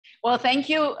Well, thank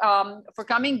you for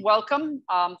coming. Welcome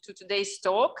to today's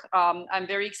talk. I'm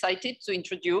very excited to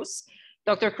introduce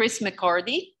Dr. Chris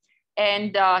McCurdy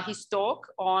and his talk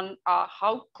on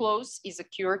how close is a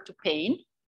cure to pain.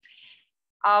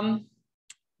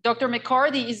 Dr.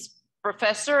 McCurdy is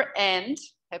professor and,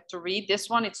 I have to read this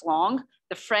one, it's long,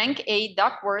 the Frank A.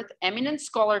 Duckworth Eminent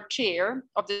Scholar Chair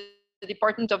of the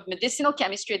Department of Medicinal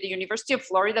Chemistry at the University of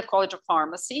Florida College of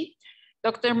Pharmacy.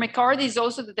 Dr. McCurdy is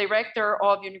also the director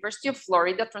of University of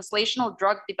Florida Translational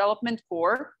Drug Development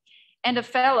Corps and a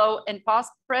fellow and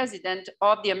past president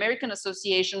of the American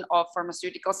Association of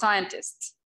Pharmaceutical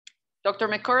Scientists. Dr.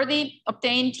 McCurdy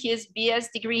obtained his BS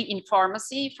degree in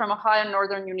pharmacy from Ohio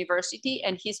Northern University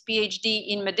and his PhD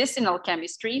in medicinal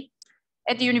chemistry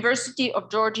at the University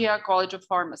of Georgia College of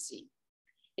Pharmacy.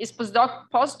 His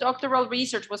postdoctoral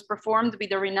research was performed with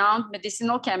the renowned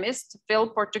medicinal chemist, Phil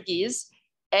Portuguese,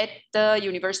 at the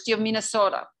University of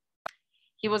Minnesota.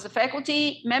 He was a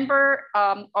faculty member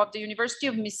of the University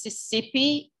of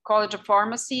Mississippi College of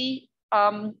Pharmacy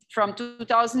from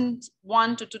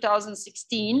 2001 to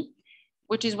 2016,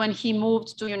 which is when he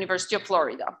moved to University of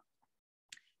Florida.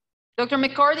 Dr.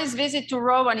 McCurdy's visit to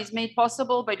Rowan is made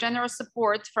possible by generous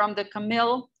support from the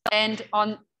Camille and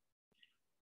on,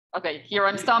 okay, here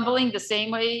I'm stumbling the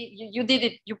same way. You did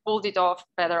it, you pulled it off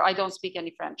better. I don't speak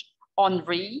any French.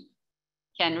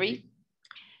 Henry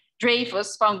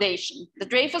Dreyfus Foundation. The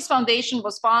Dreyfus Foundation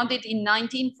was founded in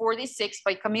 1946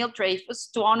 by Camille Dreyfus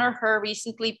to honor her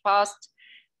recently passed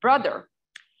brother,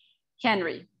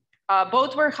 Henry.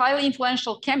 Both were highly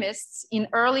influential chemists in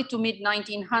early to mid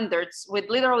 1900s with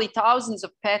literally thousands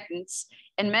of patents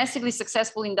and massively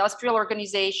successful industrial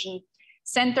organization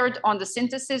centered on the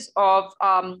synthesis of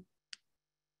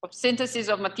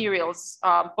materials,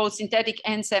 both synthetic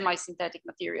and semi-synthetic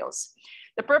materials.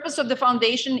 The purpose of the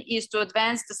foundation is to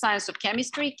advance the science of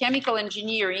chemistry, chemical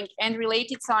engineering, and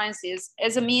related sciences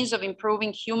as a means of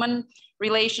improving human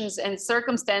relations and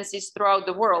circumstances throughout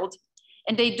the world.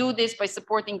 And they do this by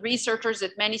supporting researchers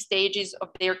at many stages of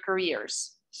their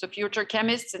careers. So future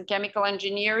chemists and chemical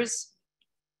engineers,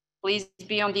 please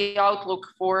be on the outlook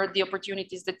for the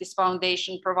opportunities that this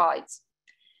foundation provides.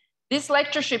 This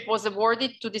lectureship was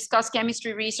awarded to discuss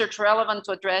chemistry research relevant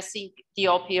to addressing the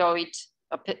opioid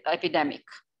epidemic.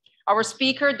 Our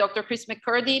speaker, Dr. Chris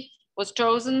McCurdy, was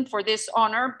chosen for this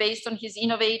honor based on his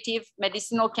innovative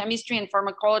medicinal chemistry and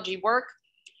pharmacology work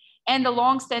and a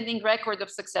long-standing record of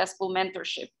successful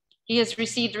mentorship. He has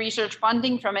received research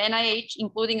funding from NIH,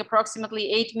 including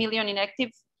approximately 8 million in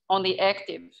active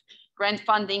grant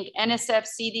funding, NSF,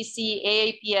 CDC,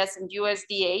 AAPS, and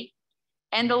USDA.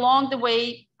 And along the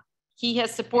way, he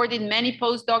has supported many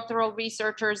postdoctoral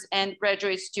researchers and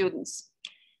graduate students.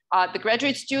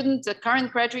 The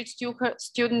current graduate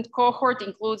student cohort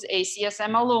includes a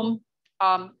CSM alum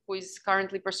who is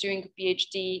currently pursuing a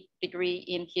PhD degree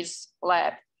in his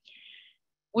lab.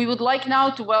 We would like now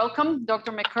to welcome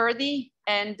Dr. McCurdy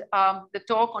and the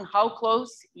talk on how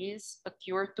close is a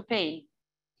cure to pain.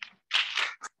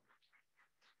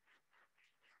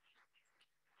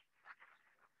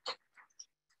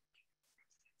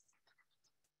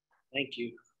 Thank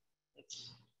you.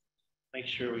 Let's make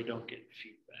sure we don't get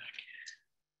feedback.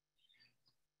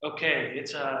 Okay,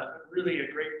 it's really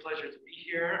a great pleasure to be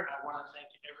here. I want to thank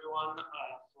everyone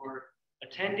for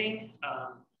attending.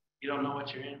 You don't know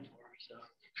what you're in for, so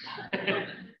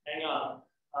hang on.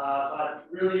 But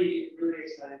really, really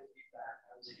excited to be back.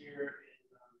 I was here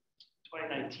in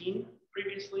 2019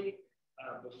 previously,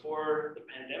 before the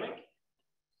pandemic.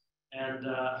 And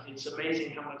it's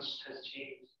amazing how much has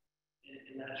changed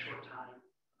in that short time,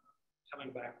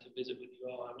 coming back to visit with you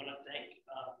all. I want to thank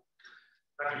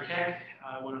Dr. Keck.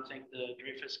 I want to thank the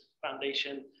Dreyfus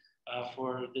Foundation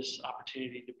for this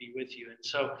opportunity to be with you. And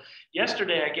so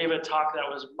yesterday I gave a talk that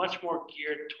was much more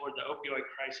geared toward the opioid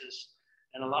crisis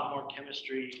and a lot more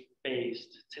chemistry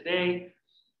based. Today,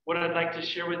 what I'd like to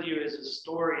share with you is a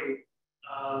story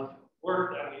of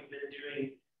work that we've been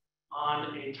doing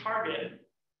on a target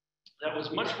that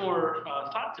was much more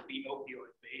thought to be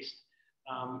opioid based.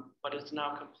 But it's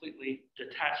now completely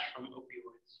detached from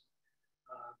opioids.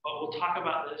 But we'll talk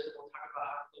about this, and we'll talk about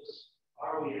how close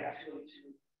are we actually to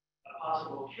a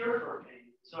possible cure for pain.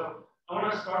 So I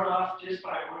want to start off just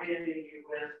by orienting you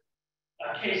with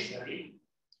a case study.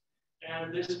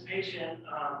 And this patient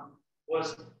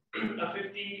was a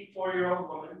 54-year-old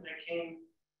woman that came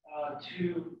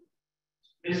to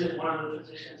visit one of the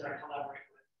physicians I collaborate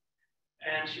with.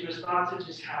 And she was thought to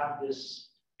just have this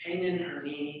pain in her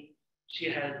knee. She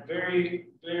had very,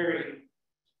 very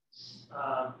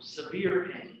severe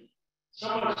pain. So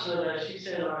much so that she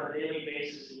said on a daily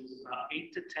basis, it was about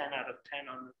 8 to 10 out of 10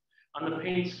 on the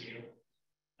pain scale.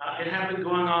 It had been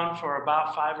going on for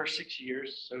about 5 or 6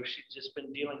 years, so she'd just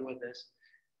been dealing with this.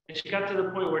 And she got to the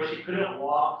point where she couldn't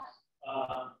walk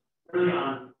really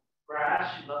on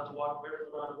grass. She loved to walk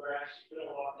barefoot on grass. She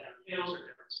couldn't walk down hills or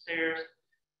different stairs.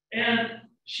 And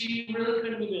she really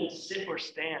couldn't even sit or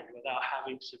stand without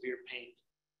having severe pain.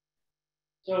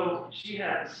 So she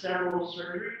had several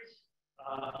surgeries,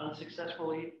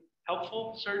 unsuccessfully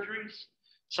helpful surgeries,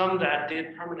 some that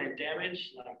did permanent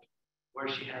damage, like where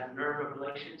she had nerve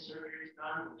ablation surgeries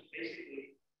done, which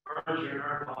basically burns your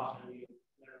nerve off and you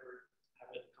never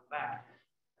have it come back,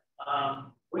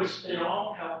 which they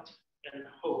all helped and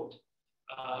hoped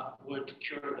would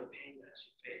cure the pain that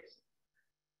she faced.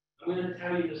 I'm going to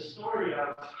tell you the story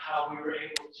of how we were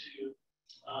able to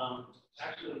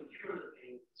actually cure the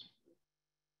pain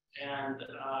and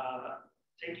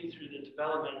take you through the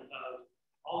development of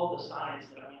all the science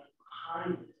that went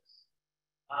behind this.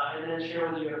 And then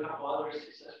share with you a couple other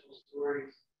successful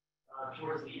stories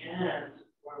towards the end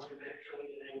where we've actually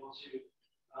been able to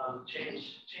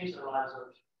change the lives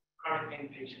of chronic pain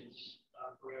patients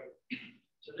forever.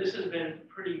 So this has been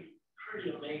pretty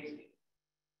amazing.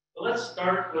 But let's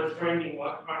start with framing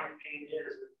what chronic pain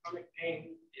is. Chronic pain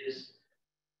is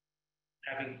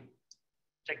having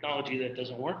technology that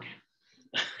doesn't work.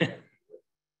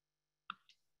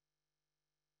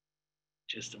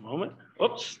 Just a moment.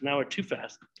 Oops, now we're too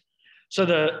fast. So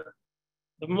the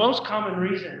most common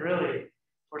reason really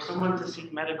for someone to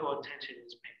seek medical attention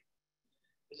is pain.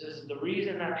 This is the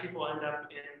reason that people end up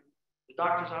in the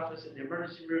doctor's office, in the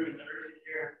emergency room, in the urgent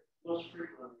care most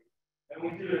frequently. And we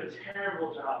do a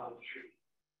terrible job of treating.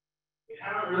 We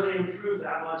haven't really improved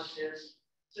that much since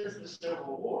the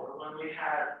Civil War, when we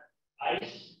had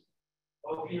ice,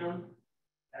 opium,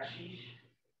 hashish,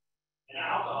 and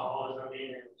alcohol as our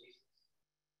main analgesics.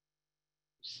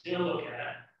 We still look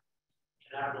at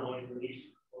cannabinoid relief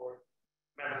for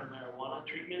marijuana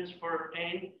treatments for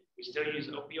pain. We still use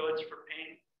opioids for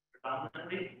pain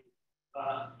predominantly.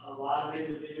 A lot of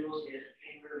individuals get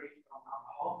pain relief from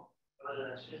alcohol, whether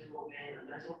that's physical pain or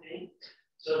mental pain.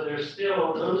 So there's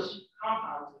still those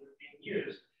compounds that are being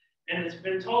used. And it's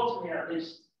been told to me at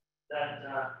least that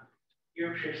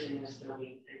ear piercing is still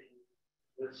being taken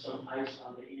with some ice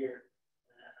on the ear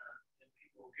and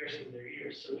people piercing their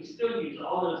ears. So we still use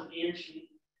all those ancient,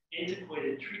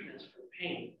 antiquated treatments for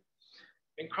pain.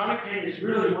 And chronic pain is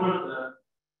really one of the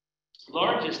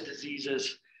largest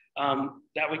diseases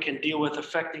that we can deal with,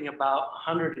 affecting about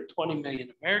 120 million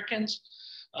Americans.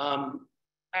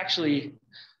 Actually,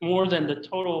 more than the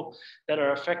total that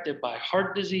are affected by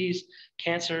heart disease,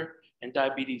 cancer, and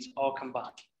diabetes all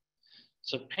combined.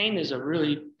 So pain is a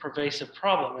really pervasive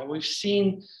problem. And we've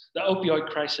seen the opioid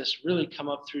crisis really come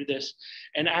up through this.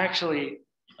 And actually,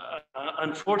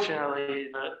 unfortunately,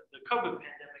 the COVID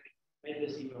pandemic made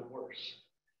this even worse.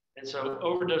 And so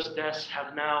overdose deaths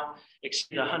have now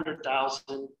exceeded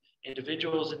 100,000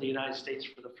 individuals in the United States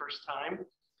for the first time.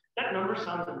 That number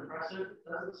sounds impressive. It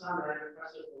doesn't sound that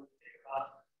impressive when we think about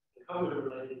the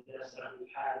COVID-related deaths that we've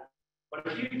had. But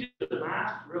if you do the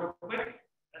math real quick,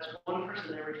 that's one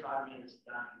person every 5 minutes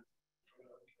dying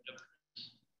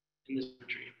in this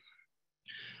country.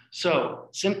 So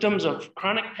symptoms of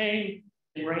chronic pain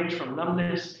range from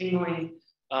numbness, tingling,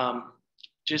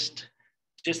 just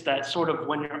that sort of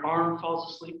when your arm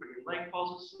falls asleep or your leg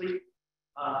falls asleep.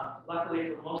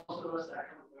 Luckily for most of us, that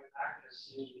comes back as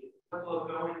soon as we get the workload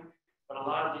going. But a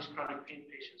lot of these chronic pain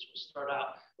patients will start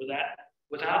out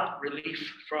without relief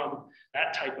from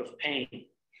that type of pain.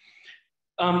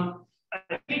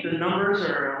 I think the numbers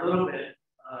are a little bit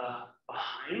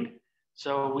behind.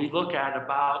 So we look at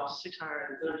about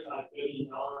 $635 billion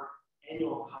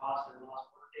annual cost in lost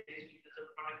workdays because of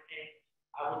chronic pain.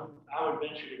 I would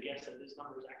venture to guess that this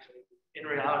number is actually, in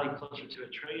reality, closer to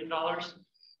 $1 trillion.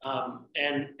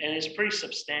 And it's pretty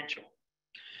substantial.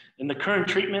 And the current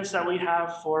treatments that we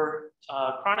have for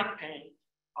chronic pain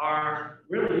are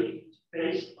really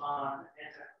based on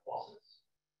anticonvulsants.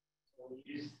 So we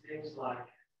use things like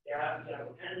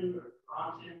gabapentin or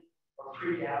Promptin or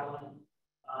pregabalin.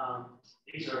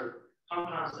 These are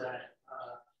compounds that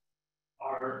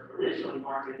are originally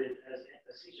marketed as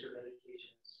anti-seizure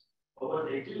medications. But what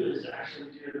they do is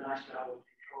actually do a nice job of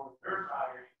controlling nerve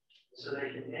firing so they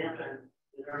can dampen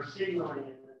the nerve signaling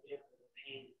and dampen the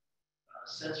pain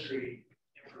sensory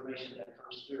information that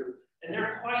comes through. And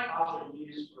they're quite often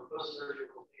used for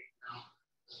post-surgical pain now,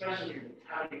 especially in the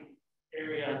county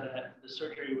area that the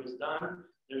surgery was done.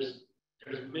 There's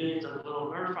millions of little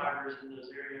nerve fibers in those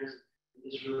areas, and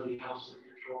this really helps to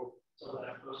control some of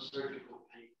that post-surgical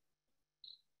pain.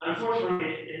 Unfortunately,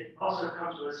 it also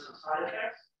comes with some side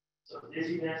effects, so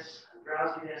dizziness and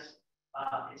drowsiness,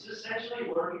 It's essentially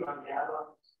working on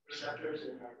GABA receptors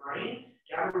in our brain.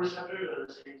 GABA receptors are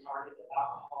the same target that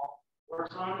alcohol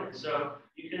works on, and so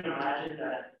you can imagine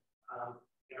that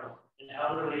an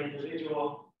elderly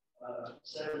individual,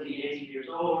 70, 80 years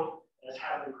old, that's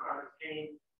having chronic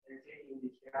pain and taking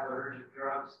these GABAergic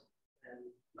drugs and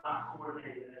not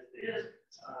coordinated as it is,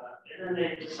 and then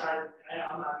they decide, hey,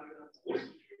 I'm not giving up the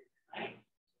whiskey tonight.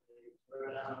 They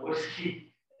throw down the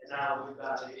whiskey, and now we've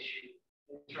got an issue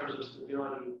in terms of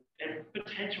stability and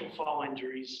potential fall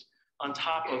injuries on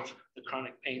top of the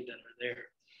chronic pain that are there.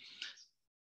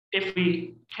 If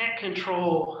we can't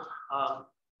control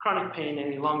chronic pain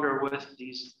any longer with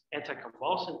these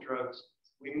anticonvulsant drugs,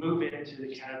 we move into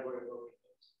the category of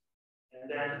opioids. And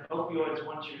then opioids,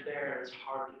 once you're there, it's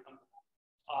hard to come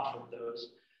off of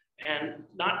those. And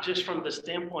not just from the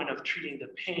standpoint of treating the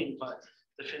pain, but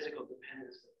the physical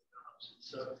dependence that develops.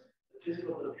 So the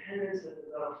physical dependence that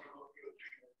develops from opioid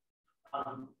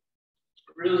treatment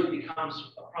really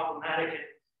becomes problematic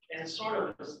and sort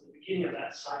of is the beginning of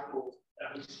that cycle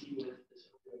that we see with this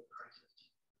opioid crisis.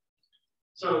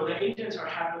 So the agents are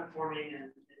habit forming, and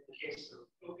in the case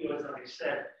of opioids, like I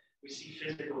said, we see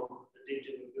physical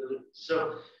addictive ability.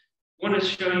 So I want to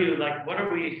show you, like, what are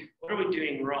we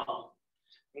doing wrong?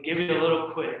 I'll give you a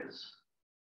little quiz.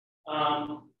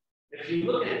 If you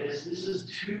look at this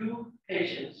is two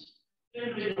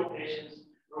individual patients.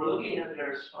 We're looking at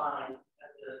their spine at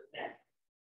the neck.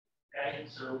 Okay,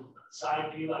 so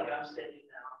side view, like I'm standing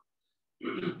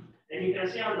now. And you can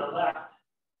see on the left,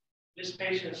 this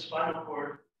patient's spinal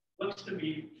cord looks to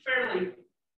be fairly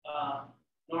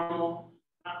normal,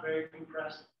 not very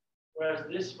compressed, whereas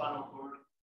this spinal cord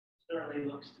certainly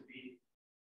looks to be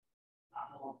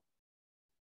not normal.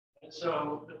 And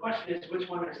so the question is, which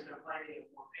one is complaining of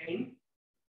more pain?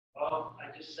 Well,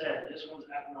 I just said this one's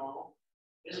abnormal.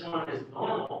 This one is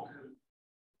normal.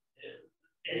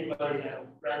 Anybody that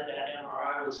read that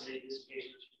MRI would say this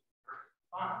patient is perfectly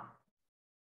fine.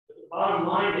 But the bottom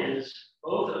line is,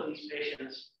 both of these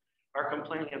patients are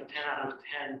complaining of 10 out of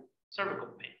 10 cervical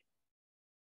pain.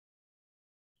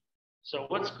 So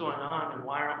what's going on, and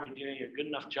why aren't we doing a good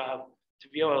enough job to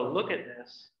be able to look at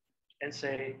this and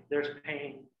say, there's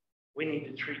pain, we need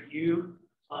to treat you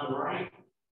on the right,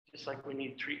 just like we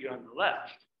need to treat you on the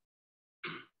left.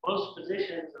 Most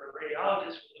physicians or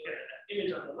radiologists will look at that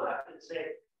image on the left and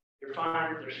say, you're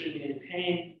fine, there shouldn't be any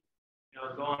pain,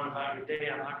 go on about your day,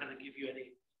 I'm not going to give you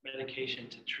any medication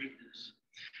to treat this.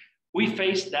 We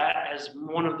face that as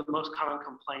one of the most common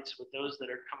complaints with those that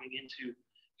are coming into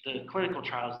the clinical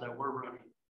trials that we're running.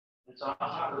 And so I'll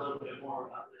talk a little bit more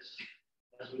about this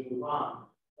as we move on.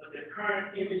 But the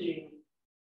current imaging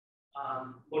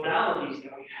modalities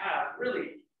that we have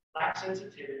really lack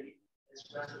sensitivity and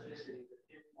specificity to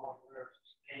pinpoint where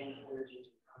pain and origins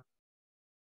are coming.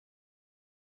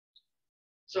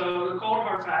 So the cold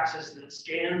hard facts is that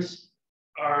scans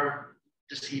are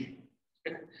deceiving.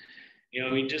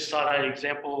 We just saw that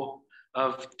example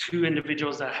of two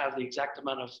individuals that have the exact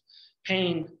amount of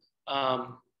pain,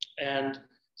 and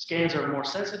scans are more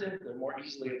sensitive, they're more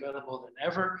easily available than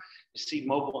ever. You see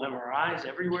mobile MRIs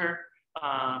everywhere,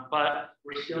 but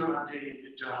we're still not doing a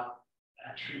good job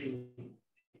at treating.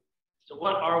 So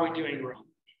what are we doing wrong?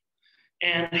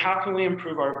 And how can we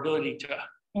improve our ability to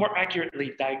more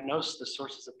accurately diagnose the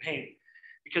sources of pain?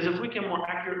 Because if we can more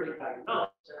accurately diagnose,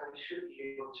 then we should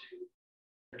be able to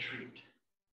treat.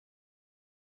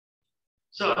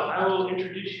 So I will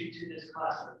introduce you to this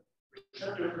class of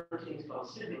receptor proteins called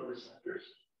signal receptors.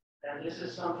 And this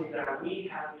is something that we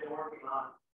have been working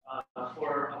on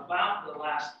for about the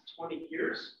last 20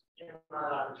 years in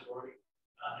our laboratory.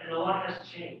 And a lot has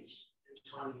changed in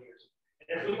 20 years.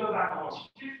 And if we go back almost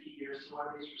 50 years to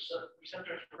when these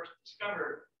receptors were first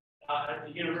discovered at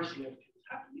the University of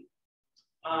Kentucky,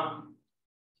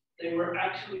 they were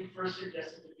actually first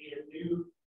suggested to be a new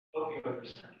opioid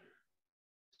receptor.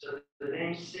 So the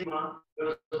name sigma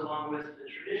goes along with the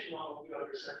traditional opioid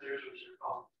receptors, which are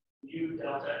called mu,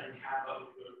 delta, and kappa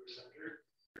opioid receptors.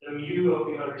 The mu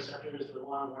opioid receptor is the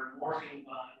one where morphine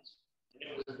binds, and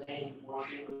it was named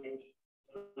morphine,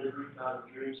 the Greek god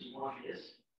of dreams,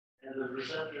 Morpheus. And the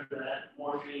receptor that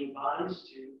morphine binds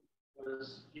to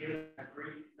was given a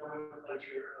Greek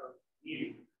nomenclature of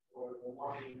mu, or the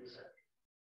morphine receptor.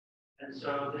 And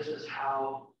so this is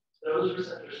how those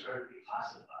receptors started to be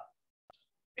classified.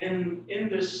 In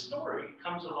this story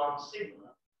comes along sigma.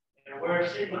 And where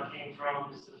sigma came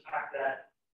from is the fact that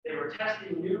they were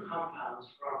testing new compounds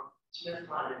from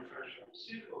SmithKline and French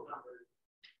Pharmaceutical Company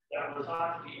that were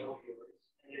thought to be opioids.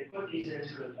 And they put these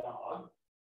into a dog.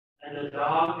 And the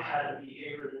dog had a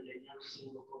behavior that they'd never seen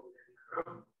before with any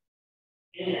girl.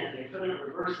 And they couldn't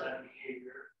reverse that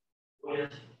behavior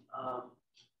with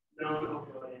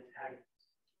non-opioid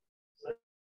antagonists. So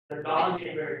the dog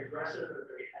became very aggressive or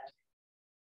very agitated.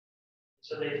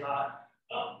 So they thought,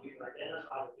 oh, we've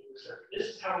identified the receptor.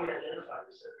 This is how we identified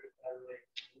receptors, by the way,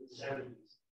 in the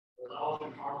 70s. It was all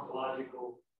through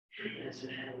pharmacological treatments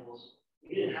in animals.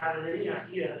 We didn't have any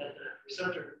idea that the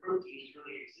receptor proteins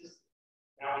really existed.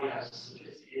 Now we have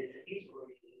sophisticated techniques where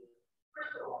we can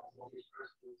crystallize all these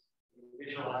proteins and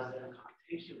visualize them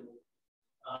computationally.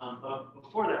 But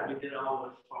before that, we did it all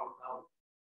with pharmacology.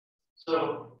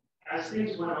 So as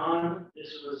things went on,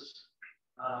 this was,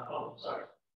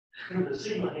 the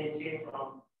Sigma name came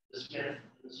from the Smith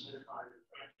line, the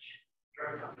French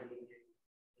drug company.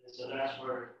 And so that's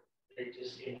where they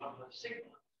just came up with Sigma.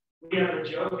 We have a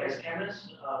joke as chemists.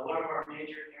 One of our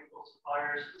major chemical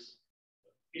suppliers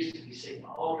used to be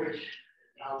Sigma Aldrich.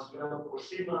 Now it's known for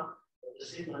Sigma, but the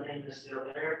Sigma name is still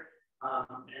there.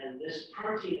 And this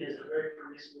protein is a very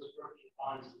promiscuous protein,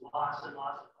 binds lots and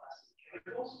lots of classes of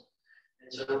chemicals.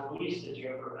 And so we used to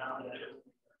joke around that it was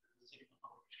the Sigma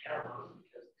Aldrich catalog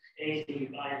because anything you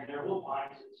bind there will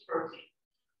bind to this protein.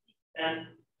 And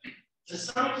to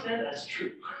some extent, that's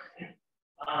true.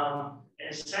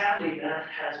 And sadly, that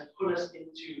has put us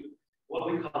into what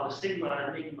we call the Sigma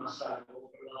Enigma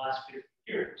cycle for the last 50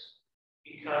 years.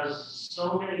 Because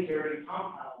so many dirty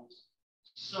compounds,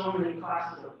 so many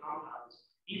classes of compounds,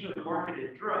 even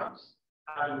marketed drugs,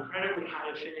 have incredibly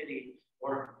high affinity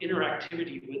or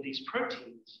interactivity with these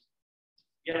proteins.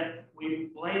 Yet we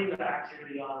blame that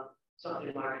activity on something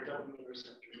like a dopamine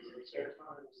receptor, or a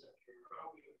serotonin receptor, or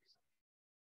opioid receptor.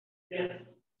 Yet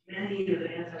many of the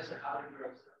antipsychotic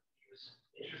drugs that we use,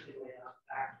 interestingly enough,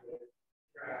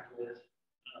 interact with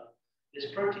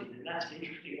this protein. And that's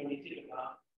interesting when you think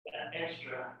about that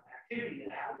extra activity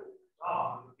that happens in the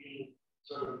dog, being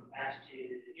sort of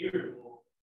agitated and irritable,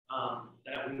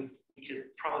 that we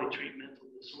could probably treat mental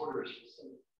disorders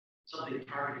with something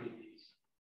targeting these.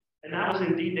 And that was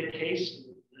indeed the case.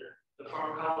 The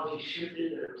pharmacology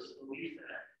shifted. There was a belief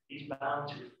that these bound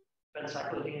to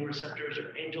phencyclidine receptors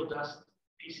or angel dust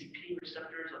PCP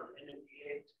receptors on the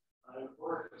NMDA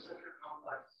or receptor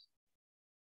complex.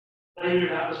 Later,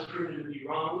 that was proven to be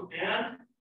wrong, and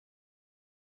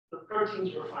the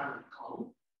proteins were finally cloned,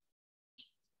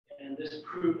 and this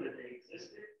proved that they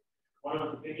existed. One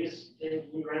of the biggest things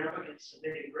we ran up against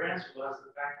submitting grants was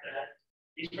the fact that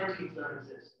these proteins don't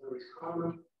exist. Nobody's cloned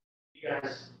them. You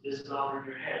guys, this is all in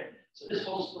your head. So this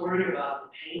whole story about the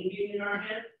pain being in our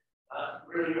head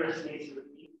really resonates with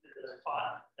me. The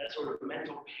thought, that sort of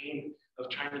mental pain of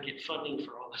trying to get funding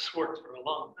for all this work for a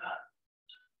long time.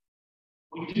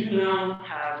 We do now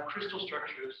have crystal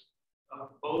structures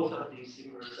of both of these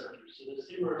sigma receptors. So the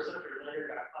sigma receptor later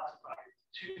got classified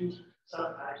into two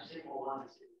subtypes, sigma 1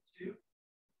 and sigma 2.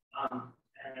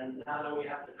 And now that we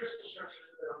have the crystal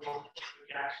structures available, we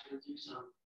can actually do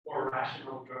some more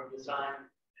rational drug design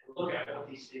and look at what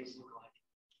these things look like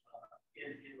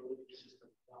in the living system.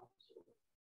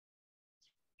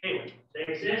 Anyway,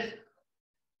 they exist.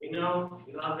 We know,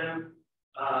 we love them.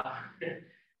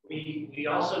 We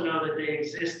also know that they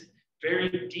exist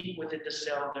very deep within the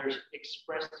cell. They're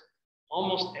expressed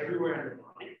almost everywhere in the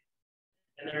body,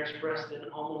 and they're expressed in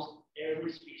almost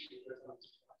every species that's on this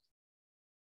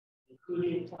planet,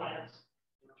 including plants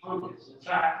and fungus. In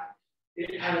fact,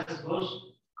 it has the most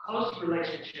close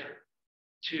relationship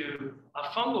to a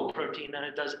fungal protein than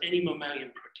it does any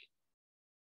mammalian protein.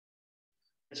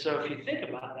 And so if you think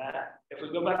about that, if we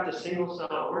go back to single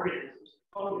cell organisms,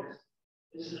 fungus,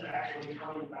 this is actually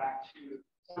coming back to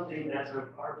something that's an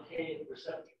archaic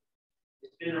receptor.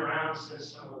 It's been around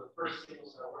since some of the first single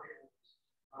cell organisms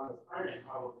on the planet,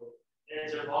 probably. And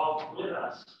it's evolved with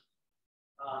us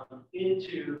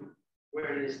into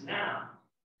where it is now.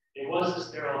 It was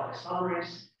a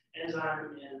steroisomerase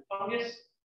enzyme in fungus.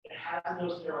 It has no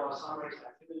steroisomerase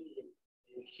activity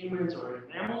in humans or in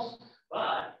mammals,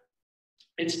 but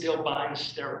it still binds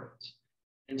steroids.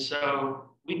 And so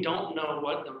we don't know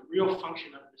what the real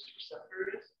function of this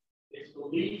receptor is. It's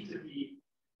believed to be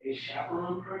a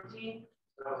chaperone protein.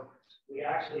 So we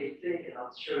actually think, and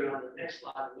I'll show you on the next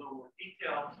slide a little more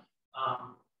detail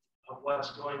of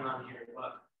what's going on here.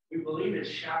 But we believe it's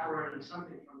chaperoning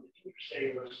something from the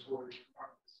intracellular storage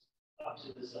compartments up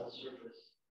to the cell surface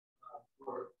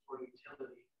for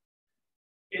utility.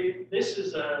 This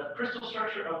is a crystal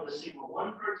structure of the sigma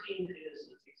 1 protein. It's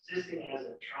existing as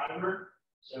a trimer.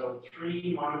 So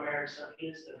 3 monomeric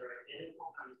subunits that are identical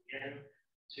come together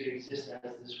to exist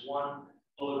as this one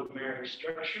oligomeric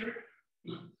structure.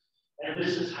 And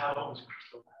this is how it was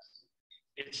crystallized.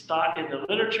 It's thought in the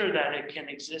literature that it can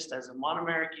exist as a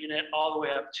monomeric unit all the way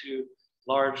up to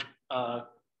large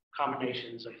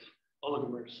combinations of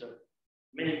oligomers, so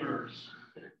minimers.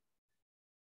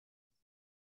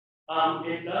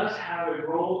 It does have a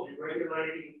role in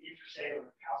regulating intracellular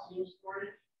calcium storage.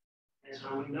 And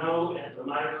so we know at the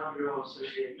mitochondrial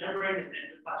associated membrane and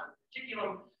endoplasmic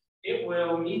reticulum, it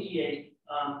will mediate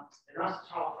an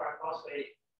inositol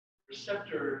triphosphate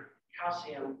receptor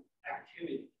calcium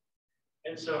activity.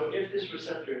 And so if this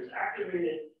receptor is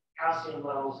activated, calcium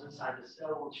levels inside the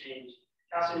cell will change.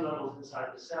 Calcium levels inside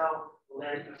the cell will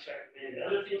then affect many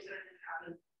other things that can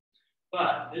happen.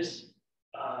 But this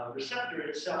receptor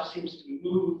itself seems to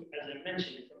move, as I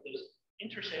mentioned, from those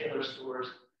intercellular stores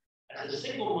as a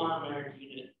single monomeric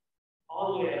unit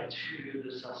all the way up to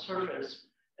the cell surface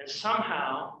and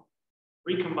somehow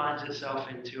recombines itself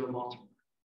into a multimer.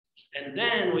 And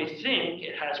then we think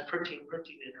it has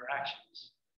protein-protein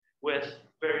interactions with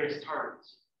various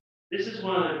targets. This is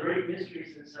one of the great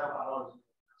mysteries in cell biology.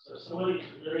 So if somebody is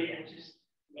really anxious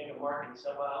to make a mark in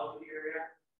cell biology area,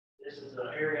 this is an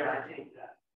area I think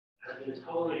that has been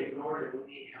totally ignored and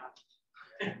we need help.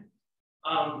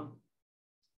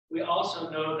 We also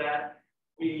know that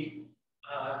we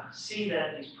see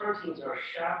that these proteins are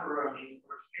chaperoning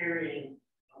or carrying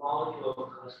a molecule of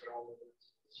cholesterol to the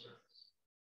surface.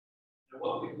 And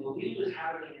what we believe is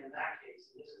happening in that case,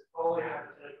 and this is totally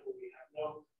hypothetical, we have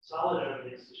no solid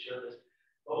evidence to show this,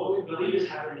 but what we believe is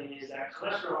happening is that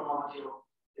cholesterol molecule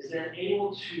is then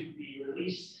able to be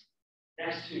released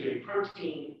next to a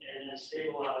protein and then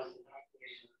stabilize the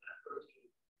activation of that protein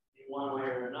in one way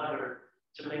or another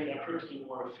to make that protein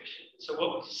more efficient. So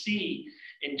what we see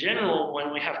in general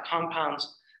when we have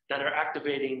compounds that are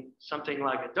activating something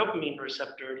like a dopamine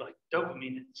receptor, like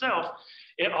dopamine itself,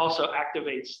 it also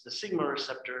activates the sigma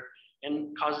receptor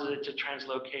and causes it to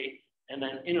translocate and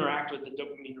then interact with the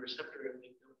dopamine receptor and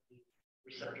make dopamine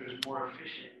receptors more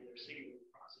efficient in their signaling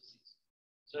processes.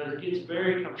 So it gets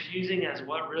very confusing as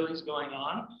what really is going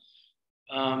on.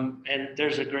 And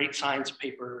there's a great science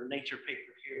paper, Nature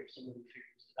paper here, if somebody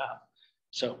figures it out.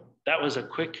 So that was a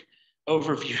quick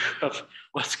overview of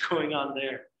what's going on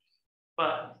there.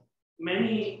 But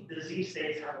many disease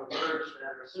states have emerged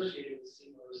that are associated with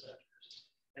sigma receptors.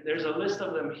 And there's a list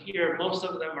of them here. Most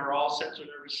of them are all central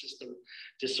nervous system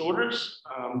disorders.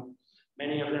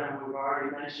 Many of them we've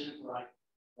already mentioned, like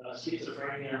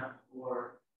schizophrenia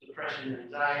or depression,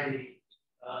 anxiety,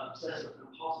 obsessive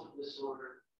compulsive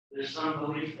disorder. There's some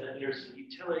belief that there's a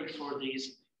utility for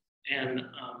these in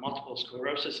multiple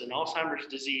sclerosis and Alzheimer's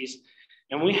disease.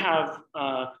 And we have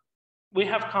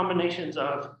combinations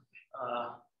of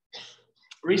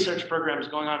research programs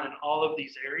going on in all of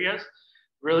these areas,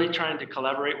 really trying to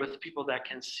collaborate with people that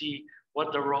can see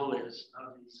what the role is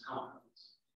of these compounds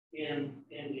in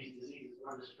these diseases,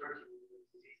 or this protein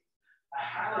disease. I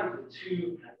highlight the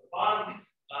two at the bottom,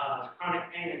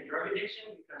 chronic pain and drug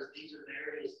addiction, because these are the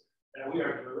areas that we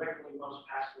are directly most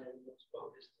passionate and most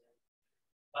focused in.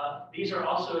 These are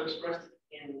also expressed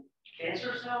in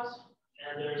cancer cells,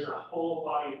 and there's a whole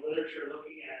body of literature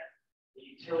looking at the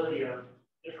utility of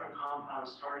different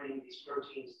compounds targeting these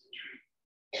proteins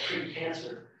to treat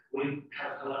cancer. We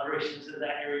have collaborations in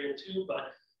that area too,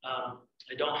 but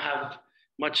I don't have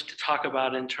much to talk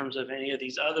about in terms of any of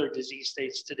these other disease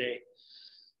states today.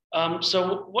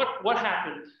 So what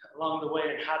happened along the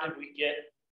way, and how did we get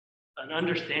an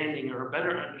understanding or a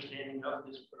better understanding of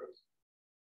this protein?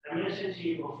 I mentioned to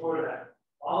you before that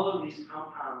all of these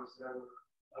compounds that were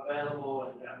available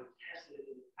and that were tested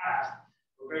in the past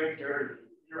were very dirty,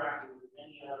 interacting with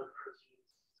many other proteins.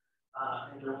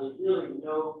 And there was really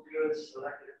no good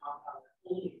selective compound that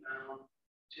only bound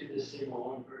to the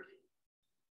sigma-1 protein.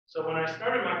 So when I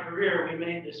started my career, we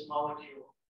made this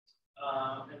molecule.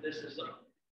 And this is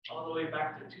all the way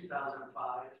back to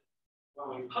 2005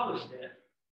 when we published it.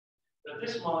 But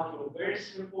this molecule, very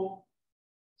simple,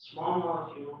 small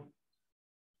molecule,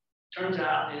 turns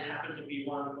out it happened to be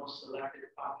one of the most selective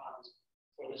compounds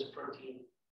for this protein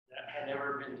that had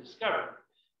ever been discovered.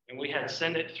 And we had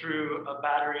sent it through a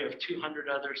battery of 200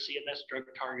 other CNS drug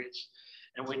targets,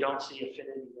 and we don't see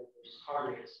affinity with those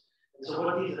targets. And so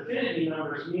what these affinity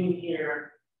numbers mean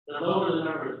here, the lower the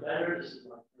number, the better. This is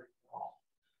like very small.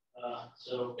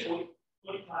 So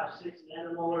 0.56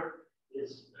 nanomolar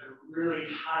is a really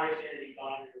high affinity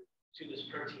binder to this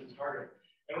protein target.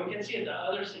 And we can see in the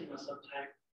other sigma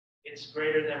subtype, it's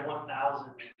greater than 1,000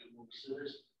 nanomolar. So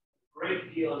there's a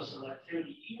great deal of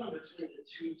selectivity, even between the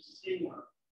two sigma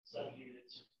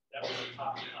subunits that we're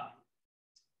talking about.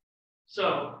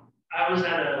 So I was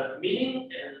at a meeting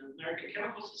in the American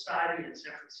Chemical Society in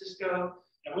San Francisco,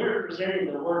 and we were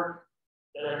presenting the work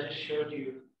that I just showed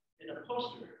you in a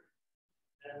poster.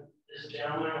 And this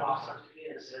gentleman walks up to me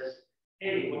and says,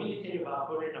 hey, what do you think about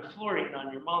putting a fluorine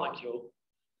on your molecule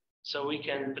so we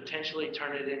can potentially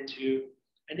turn it into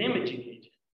an imaging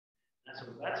agent? And I said,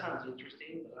 well, that sounds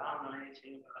interesting, but I don't know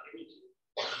anything about imaging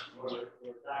or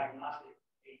diagnostic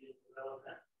agent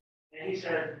development. And he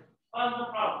said, oh, no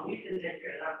problem, we can take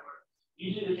care of that part.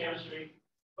 You do the chemistry,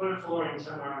 put a fluorine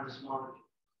somewhere on this molecule.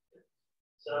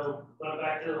 So went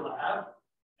back to the lab,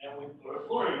 and we put a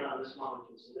fluorine on this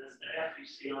molecule. So that's the F you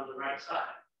see on the right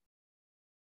side.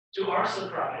 To our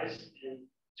surprise, and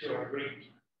to our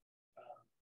great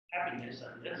happiness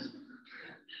on this,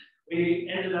 we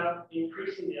ended up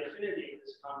increasing the affinity of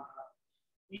this compound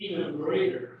even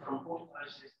greater from 0.56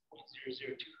 to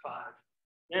 0.0025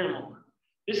 nanomolar.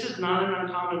 This is not an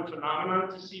uncommon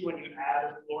phenomenon to see when you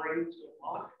add fluorine to a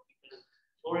molecule, because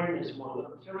fluorine is more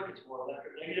lipophilic, it's more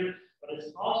electronegative, but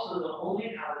it's also the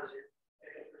only halogen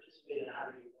that can participate in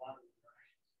hydrogen bonding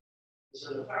interactions.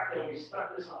 So the fact that we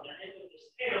stuck this on the end of this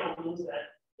tail means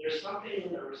that there's something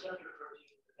in the receptor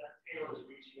protein that tail is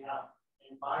reaching out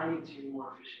and binding to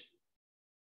more efficiently.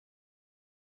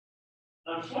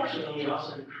 Unfortunately, we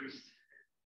also increased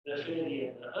the affinity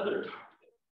of the other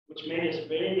target, which made us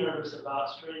very nervous about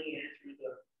straining it through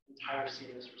the entire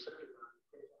CNS receptor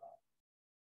profile.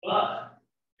 But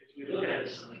if we look at the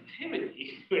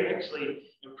selectivity, we actually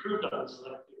improved on the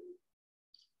selectivity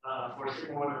for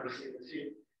sigma-1 over sigma-2.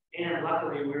 And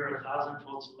luckily, we were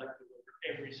 1,000-fold selective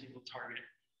over every single target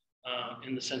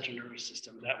in the central nervous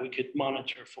system that we could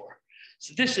monitor for.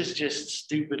 So this is just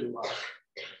stupid luck,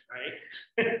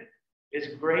 right?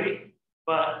 It's great,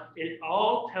 but it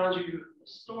all tells you a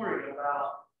story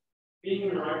about being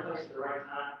in the right place at the right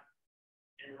time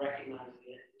and recognizing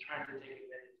it and trying to take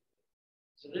advantage of it.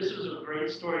 So this was a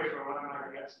great story for one of my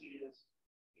grad students,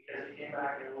 because he came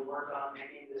back and we worked on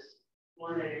making this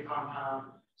fluorinated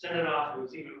compound, sent it off, it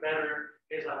was even better.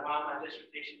 He's like, wow, my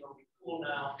dissertation will be cool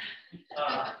now.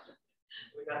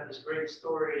 We got this great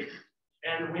story,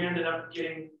 and we ended up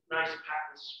getting nice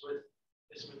patents with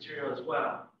this material as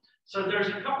well. So there's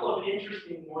a couple of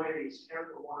interesting moieties,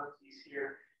 chemical moieties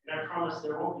here, and I promise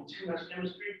there won't be too much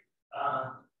chemistry,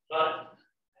 but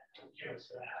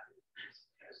chemists are happy.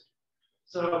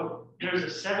 So there's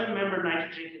a 7-member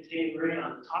nitrogen-containing ring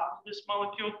on the top of this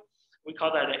molecule. We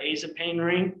call that an azepane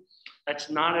ring. That's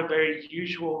not a very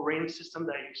usual ring system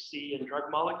that you see in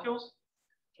drug molecules.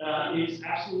 It is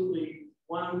absolutely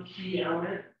one key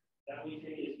element that we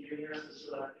think is giving us the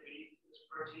selectivity for this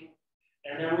protein.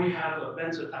 And then we have a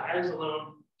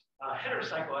benzothiazolone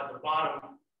heterocycle at the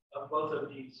bottom of both of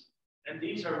these. And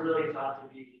these are really thought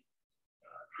to be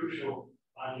crucial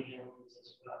binding elements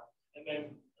as well. And then,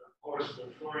 of course,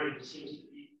 the fluorine seems to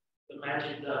be the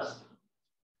magic dust.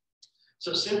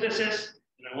 So synthesis,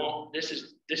 and I won't, this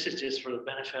is just for the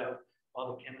benefit of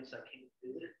all the chemists that came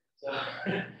to visit. So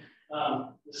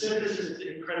the synthesis is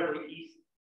incredibly easy.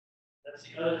 That's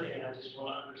the other thing I just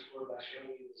want to underscore by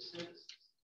showing you the synthesis.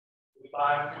 We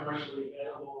buy commercially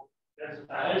available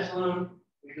benzothiazolone.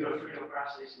 We do a Friedel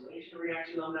cross-acylation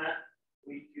reaction on that.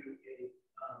 We do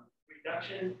a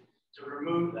reduction to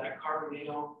remove that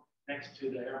carbonyl next to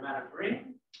the aromatic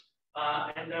ring.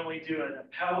 And then we do an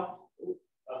Appel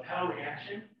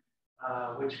reaction,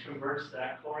 which converts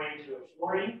that chlorine to a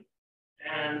fluorine.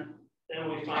 And then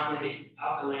we finally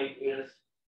alkylate with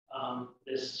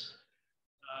this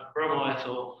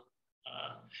bromoethyl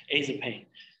azepane.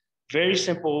 Very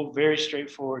simple, very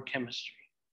straightforward chemistry.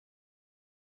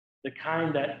 The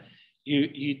kind that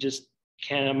you just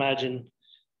can't imagine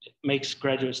makes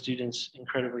graduate students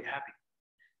incredibly happy.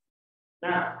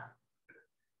 Now,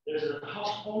 there's a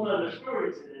whole other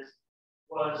story to this,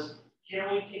 was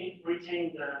can we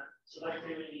retain the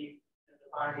selectivity and the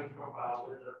binding profile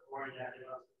with the fluorine active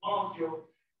on the molecule,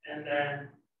 and then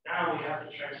now we have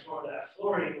to transform that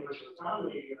fluorine, which was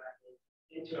non-radioactive,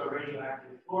 into a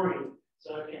radioactive fluorine,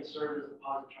 so it can serve as a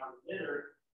positron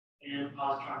emitter and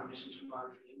positron emission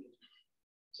tomography imaging.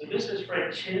 So this is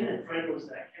Fred Chin, and Fred was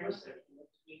that chemist that came up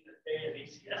to me the day of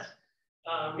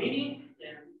ACS meeting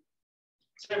in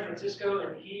San Francisco,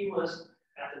 and he was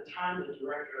at the time the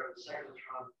director of the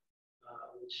cyclotron,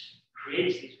 which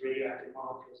creates these radioactive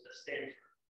molecules at Stanford.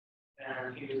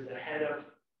 And he was the head of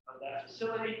that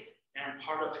facility, and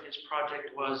part of his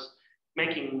project was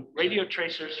making radio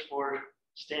tracers for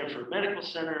Stanford Medical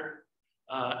Center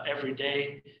every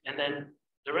day. And then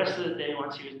the rest of the day,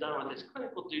 once he was done with his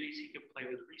clinical duties, he could play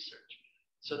with research.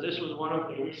 So this was one of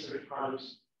the research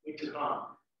projects we took on.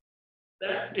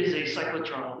 That is a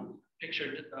cyclotron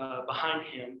pictured behind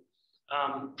him.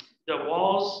 The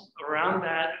walls around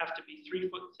that have to be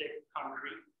 3-foot thick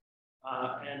concrete.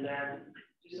 And then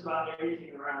just about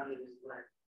everything around it is lead.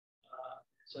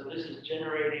 So this is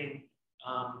generating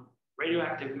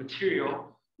radioactive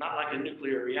material, not like a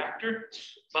nuclear reactor,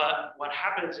 but what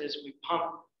happens is we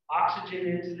pump oxygen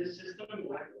into the system,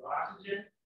 molecular oxygen.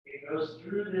 It goes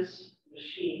through this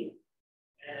machine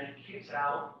and it kicks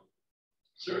out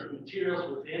certain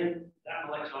materials within that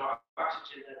molecular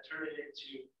oxygen that turn it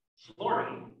into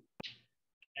fluorine,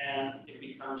 and it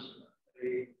becomes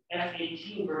a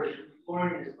F18 version.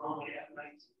 Fluorine is normally F19.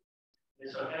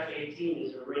 And so F18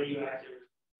 is a radioactive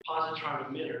positron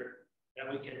emitter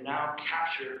that we can now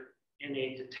capture in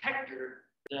a detector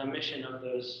the emission of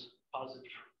those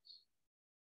positrons.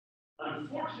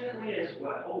 Unfortunately, as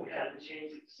well, we had to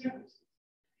change the synthesis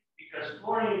because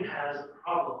fluorine has a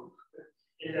problem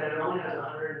in that it only has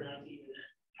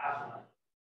 119-minute half-life,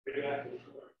 radioactive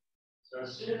fluorine. So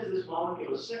as soon as this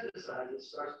molecule is synthesized, it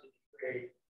starts to degrade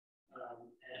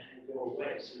and go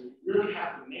away. So you really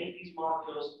have to make these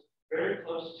molecules very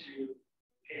close to the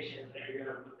patient that you're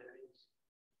going to put them into.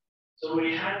 So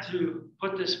we had to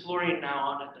put this fluorine now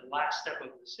on at the last step of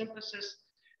the synthesis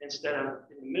instead of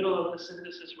in the middle of the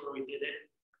synthesis where we did it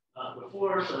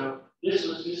before. So this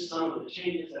was just some of the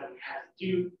changes that we had to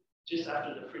do just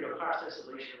after the Friedel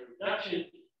carcinoylation reduction.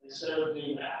 Instead of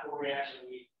doing the Apple reaction,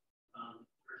 we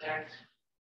protect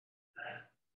that.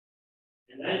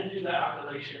 And then do the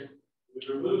alkylation. We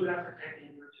remove that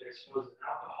protecting group to expose the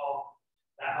alcohol.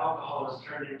 That alcohol is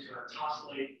turned into a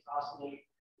tosylate. Tosylate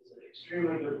is an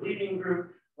extremely good leading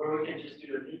group where we can just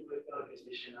do a nucleophilic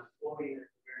addition of fluorine at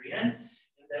the very end.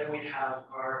 And then we have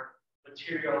our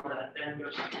material that then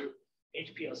goes through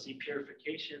HPLC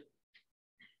purification.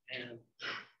 And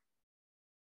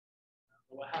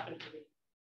what happened to me?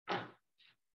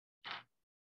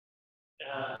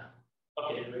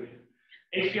 Okay, there we go.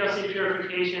 HPLC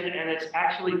purification, and it's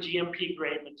actually GMP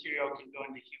grade material can go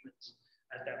into humans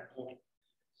at that point.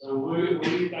 So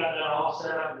we've got that all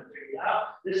set up and figured out.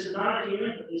 This is not a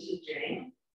human, but this is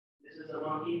Jane. This is a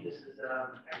monkey. This is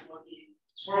a monkey,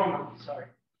 squirrel monkey, sorry.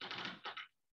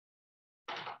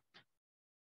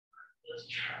 Let's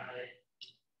try.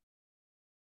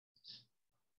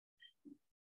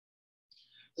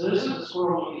 So this is the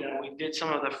squirrel monkey that we did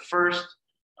some of the first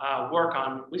work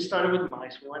on. We started with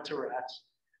mice, we went to rats,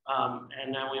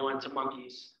 and then we went to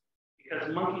monkeys,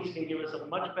 because monkeys can give us a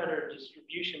much better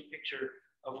distribution picture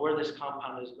of where this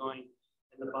compound is going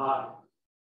in the body.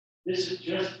 This is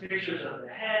just pictures of the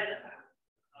head.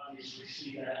 Obviously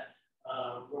see that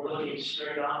we're looking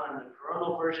straight on in the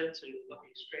coronal version, so you're looking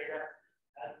straight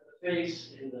at the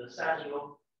face. In the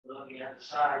sagittal, we're looking at the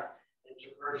side, and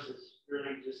transverse is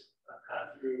really just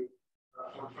cut through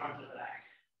from front to back.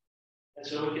 And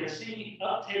so we can see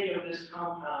uptake of this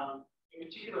compound in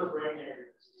particular brain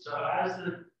areas. So as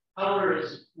the color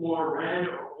is more red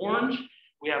or orange,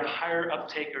 we have higher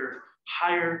uptake or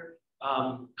higher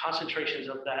concentrations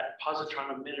of that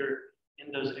positron emitter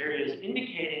in those areas,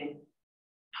 indicating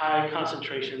high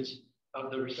concentrations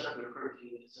of the receptor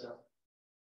protein itself.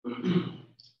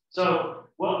 So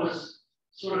what was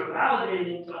sort of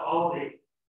validating to all the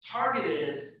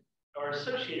targeted or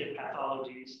associated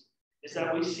pathologies is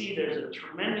that we see there's a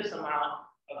tremendous amount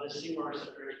of the sigma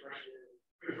receptor expression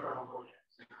in prefrontal cortex.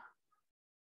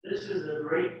 This is a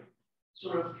great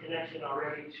sort of connection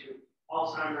already to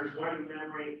Alzheimer's, learning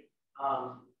memory,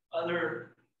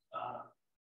 other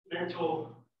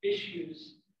mental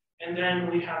issues. And then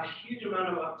we have a huge amount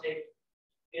of uptake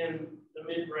in the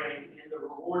midbrain, in the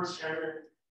reward center,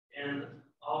 and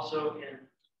also in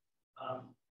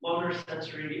motor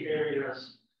sensory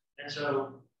areas. And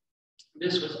so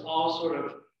this was all sort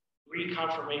of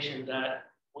reconfirmation that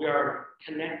we are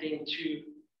connecting to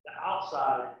the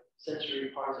outside sensory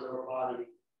parts of our body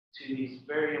to these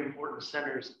very important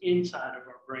centers inside of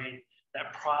our brain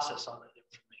that process all that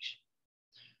information.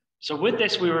 So with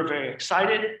this, we were very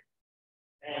excited,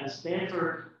 and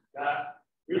Stanford got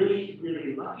really,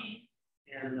 really lucky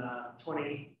in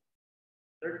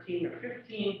 2013 or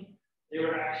 15. They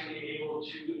were actually able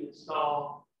to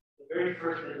install the very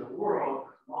first in the world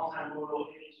multimodal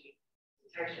imaging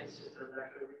detection system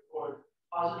that could record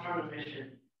positron emission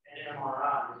and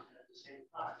MRIs at the same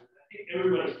time. I think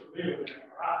everybody's familiar with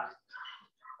MRIs.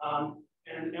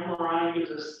 And MRI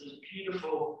gives us this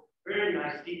beautiful, very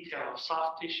nice detail of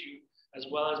soft tissue as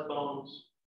well as bones.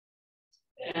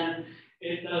 And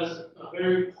it does a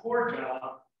very poor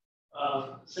job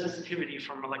of sensitivity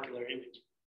for molecular imaging.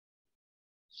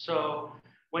 So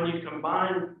when you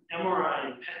combine MRI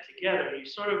and PET together, you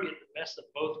sort of get the best of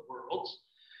both worlds.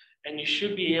 And you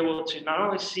should be able to not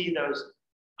only see those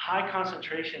high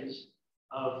concentrations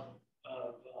of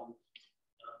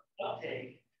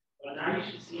uptake, but now you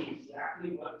should see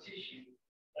exactly what tissue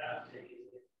that uptake is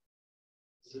in.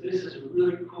 So this is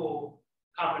really cool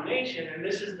combination. And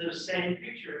this is the same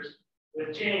pictures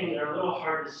with Jane. They're a little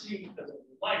hard to see because of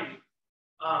the lighting.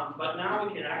 But now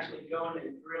we can actually go in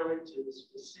and drill into the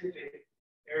specific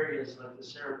areas like the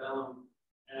cerebellum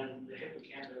and the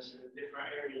hippocampus and the different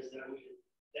areas that we can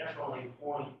definitely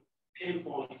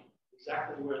pinpoint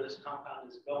exactly where this compound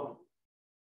is going.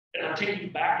 And I'll take you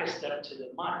back a step to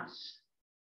the mice,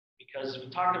 because we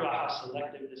talked about how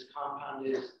selective this compound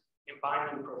is in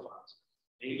binding profiles.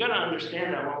 And you got to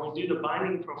understand that when we do the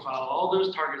binding profile, all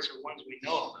those targets are ones we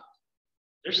know about.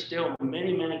 There's still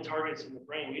many, many targets in the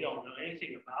brain we don't know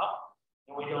anything about,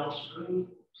 and we don't screen.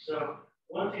 So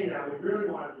one thing that we really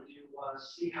wanted to do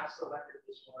was see how selective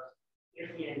this was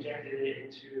if we injected it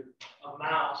into a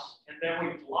mouse, and then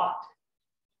we blocked it.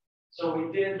 So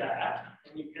we did that,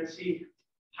 and you can see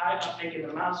high uptake in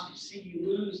the mouse. You see you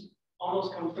lose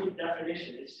almost complete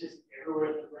definition. It's just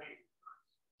everywhere in the brain.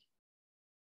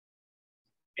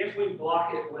 If we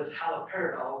block it with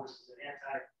haloperidol, this is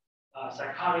an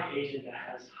antipsychotic agent that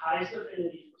has highest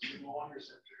affinity for sigma-1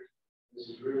 receptors. This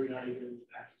is really not even the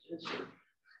package insert.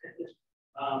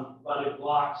 But it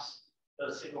blocks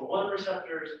the sigma-1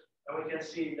 receptors, and we can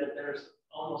see that there's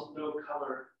almost no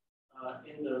color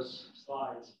in those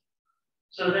slides.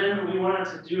 So then we wanted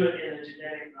to do it in a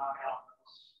genetic knockout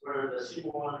mouse where the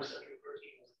sigma-1 receptor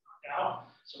protein was knocked out,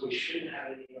 so we shouldn't have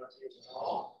any uptake at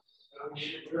all. So we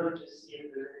should really just see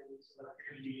if there are any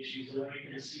selectivity issues. And what you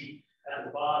can see at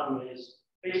the bottom is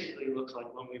basically looks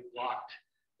like when we blocked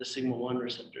the sigma-1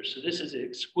 receptor. So this is an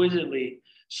exquisitely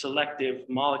selective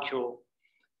molecule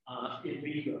in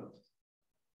vivo.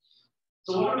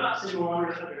 So what about sigma-1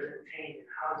 receptors in pain, and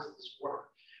how does this work?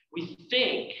 We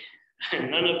think,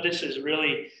 and none of this is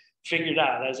really figured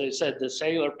out. As I said, the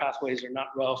cellular pathways are not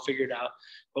well figured out,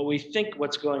 but we think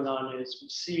what's going on is we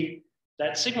see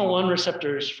that sigma-1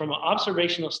 receptors from an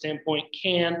observational standpoint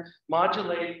can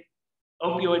modulate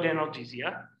opioid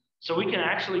analgesia. So we can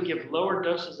actually give lower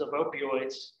doses of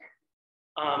opioids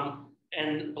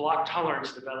and block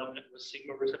tolerance development with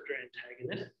sigma receptor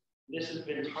antagonists. This has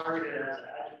been targeted as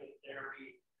adjuvant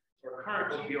therapy for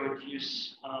current opioid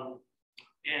use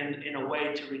and in a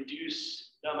way to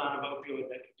reduce the amount of opioid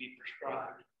that could be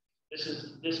prescribed.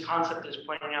 This concept is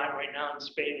playing out right now in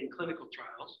Spain in clinical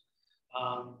trials.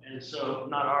 And so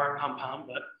not our compound,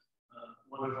 but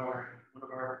one of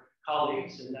our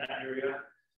colleagues in that area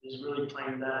is really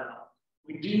playing that out.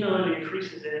 We do know it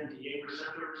increases NMDA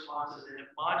receptor responses and it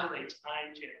modulates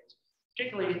ion channels,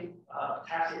 particularly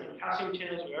potassium and calcium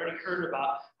channels. We already heard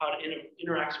about how it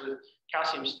interacts with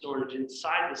calcium storage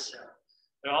inside the cell.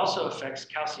 It also affects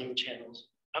calcium channels.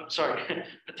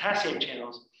 Potassium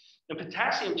channels. And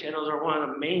potassium channels are one of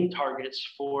the main targets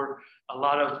for a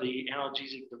lot of the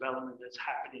analgesic development that's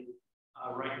happening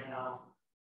right now.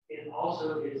 It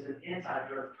also is an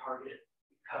anti-drug target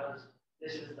because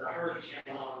this is the hurt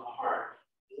channel on the heart,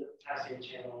 is a potassium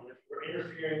channel. And if we're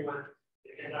interfering with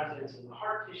the conductance in the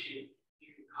heart tissue,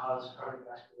 you can cause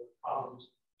cardiovascular problems,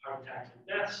 heart attacks, and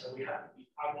deaths. So we have to be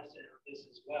cognizant of this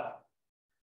as well.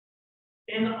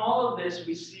 In all of this,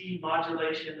 we see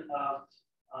modulation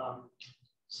of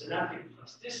synaptic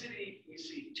plasticity. We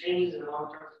see changes in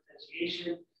long-term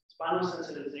potentiation, spinal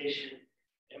sensitization,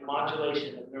 and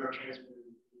modulation of neurotransmitter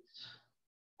release.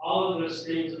 All of those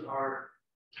things are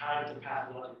tied to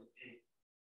pathological pain.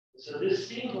 So this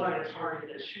seems like a target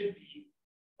that should be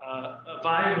a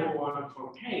viable one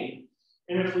for pain.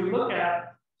 And if we look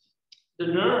at the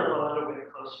nerve a little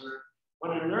bit closer,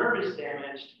 when a nerve is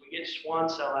damaged, we get Schwann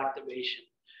cell activation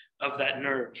of that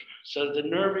nerve. So the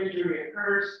nerve injury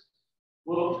occurs,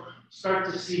 we'll start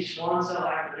to see Schwann cell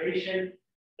activation.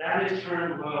 That in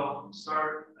turn will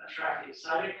start attracting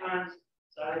cytokines.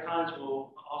 Cytokines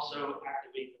will also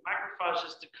activate the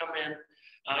macrophages to come in.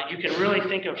 You can really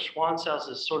think of Schwann cells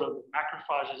as sort of the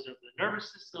macrophages of the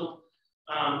nervous system.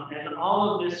 And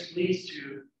all of this leads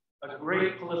to a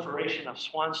great proliferation of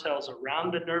Schwann cells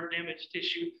around the nerve damaged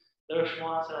tissue. Those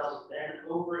Schwann cells then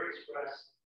overexpress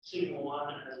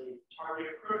sigma-1 as a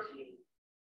target protein,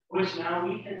 which now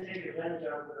we can take advantage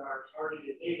of with our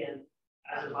targeted ligand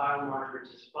as a biomarker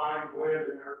to find where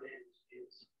the nerve damage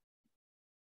is.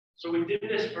 So we did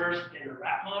this first in the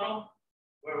rat model,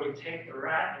 where we take the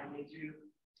rat and we do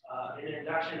an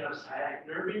induction of sciatic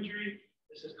nerve injury.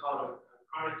 This is called a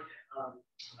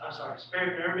chronic,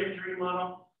 spared nerve injury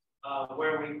model,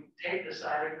 where we take the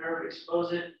sciatic nerve,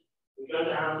 expose it, we go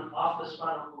down off the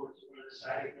spinal cord to where the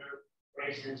sciatic nerve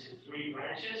breaks into 3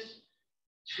 branches.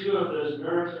 2 of those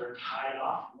nerves are tied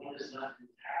off, one is left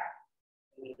intact.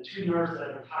 And the 2 nerves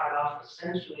that are tied off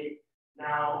essentially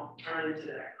now turn into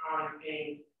that chronic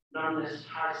pain, numbness,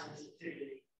 high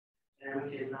sensitivity. And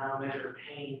we can now measure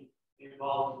pain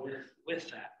involved with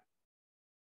that.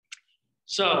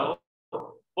 So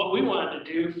what we wanted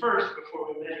to do first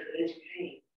before we measured any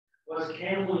pain was,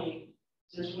 can we,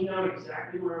 since we know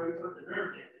exactly where we put the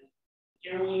nerve damage,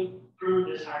 can we prove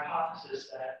this hypothesis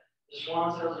that the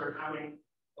Schwann cells are coming,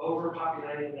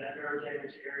 overpopulating that nerve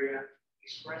damage area,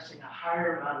 expressing a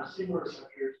higher amount of signal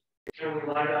receptors? Can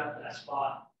we light up that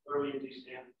spot where we induce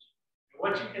damage? And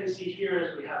what you can see here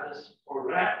is we have this poor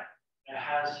rat that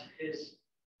has his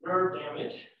nerve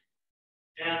damage,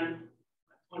 and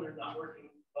my pointer's not working,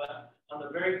 but on the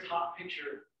very top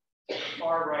picture, to the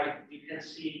far right, you can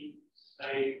see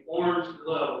a orange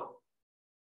glow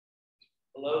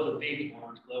below the big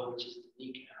orange glow, which is the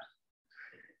kneecap.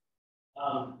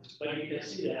 But you can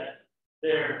see that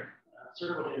there,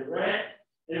 circled in red.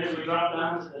 Then if we drop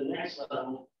down to the next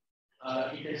level,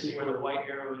 you can see where the white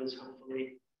arrow is,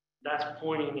 hopefully. That's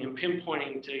pointing and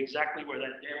pinpointing to exactly where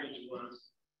that damage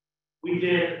was. We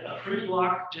did a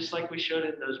pre-block, just like we showed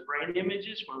in those brain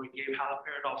images, where we gave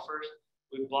haloperidol first.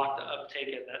 We blocked the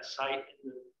uptake at that site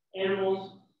in the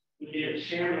animals. We did a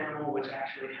sham animal, which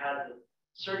actually had the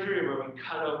surgery where we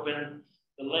cut open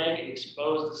the leg,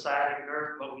 exposed the sciatic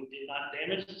nerve, but we did not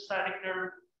damage the sciatic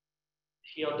nerve,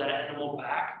 healed that animal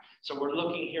back. So we're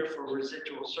looking here for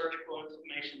residual surgical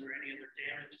inflammation or any other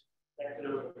damage that could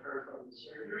have occurred from the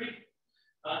surgery.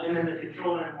 And then the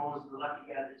control animal was the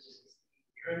lucky guy that just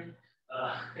drink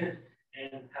and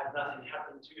have nothing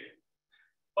happen to it.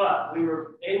 But we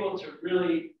were able to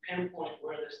really pinpoint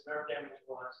where this nerve damage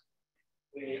was.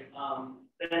 We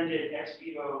then did ex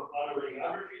vivo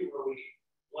autoradiography, where we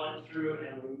went through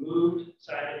and removed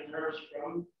sciatic nerves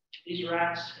from these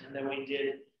rats, and then we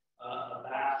did a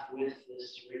bath with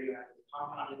this radioactive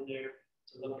compound in there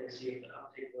to look and see if the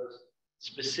uptake was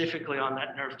specifically on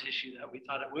that nerve tissue that we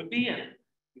thought it would be. And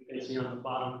you can see on the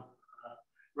bottom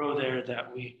row there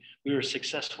that we were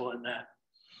successful in that.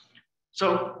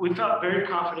 So we felt very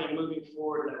confident moving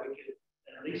forward that we could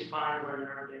at least find where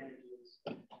nerve damage is.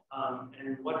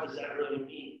 And what does that really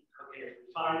mean? Okay, if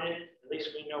we find it, at least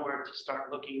we know where to start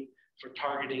looking for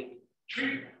targeting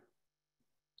treatment.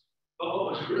 But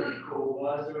what was really cool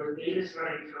was there was data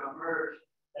starting to emerge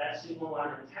that signal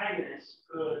line antagonists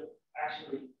could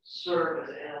actually serve as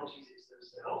analgesics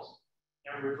themselves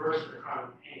and reverse the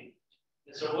chronic pain.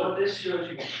 And so what this shows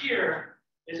you here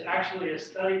is actually a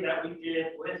study that we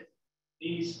did with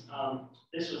these,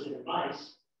 this was in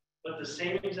mice, but the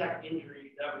same exact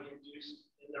injury that we induced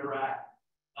in the rat.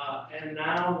 And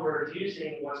now we're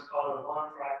using what's called a von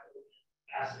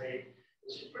Frey assay,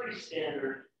 which is pretty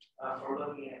standard for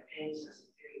looking at pain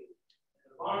sensitivity.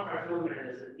 And the von Frey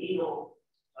is a needle,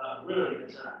 really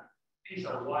it's a piece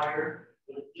of wire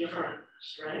with different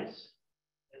strengths.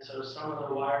 And so some of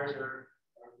the wires are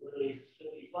really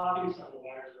flippy floppy, some of the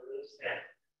wires are really stiff.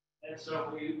 And so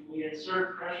we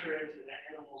insert pressure into the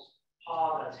animal's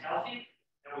paw that's healthy,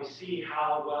 and we see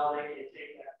how well they can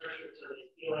take that pressure so they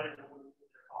feel it and move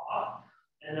their paw off.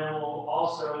 And then we'll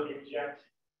also inject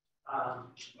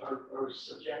or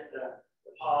subject the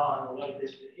paw and the leg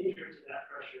that's been injured to that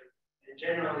pressure, and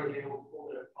generally they will pull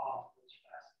their paw off much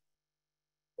faster.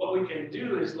 What we can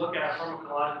do is look at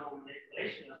pharmacological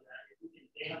manipulation of that. If we can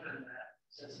dampen that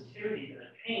sensitivity to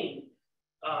that pain,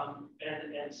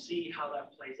 and see how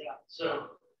that plays out.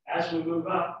 So as we move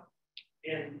up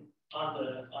on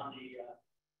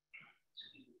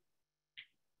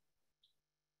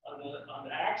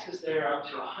the axis there up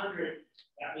to 100,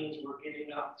 that means we're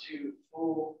getting up to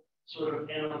full sort of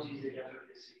analgesic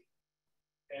efficacy.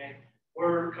 Okay,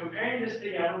 we're comparing this to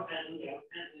gabapentin.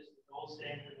 Gabapentin is the gold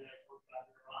standard that I talked about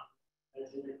earlier on.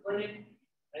 That's in the clinic,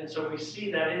 and so we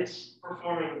see that it's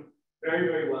performing very,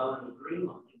 very well in the green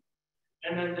line.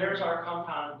 And then there's our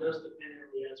compound dose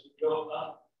dependently. As we go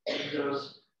up in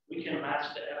dose, we can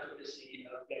match the efficacy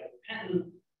of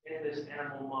gabapentin in this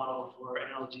animal model for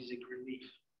analgesic relief.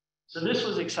 So this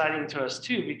was exciting to us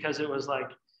too, because it was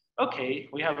like, okay,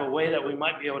 we have a way that we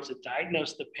might be able to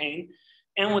diagnose the pain,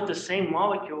 and with the same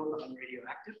molecule,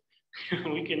 non-radioactive,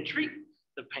 we can treat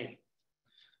the pain.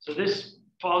 So this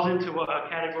falls into a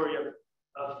category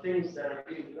of things that are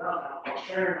being developed now called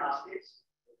theranostics.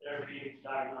 Therapeutic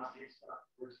diagnostics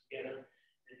work together,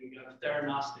 and you have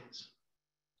theranostics.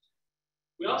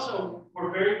 We also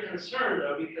were very concerned,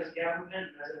 though, because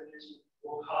gabapentin, as I mentioned,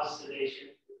 will cause sedation,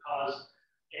 will cause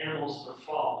animals to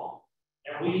fall.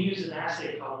 And we use an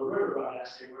assay called a rotarod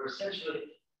assay, where essentially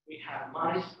we have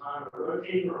mice on a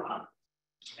rotating rod,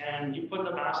 and you put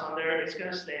the mouse on there, it's going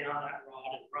to stay on that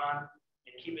rod and run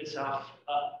and keep itself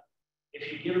up.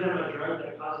 If you give them a drug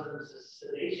that causes them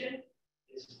sedation,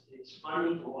 it's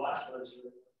funny to watch, but it's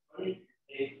really funny.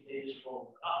 They just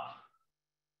roll it off.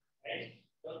 Right?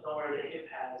 Don't worry, the hip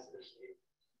has their sleep.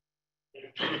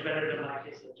 They're better than my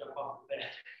kids that jump off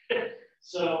the bed.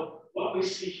 So what we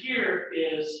see here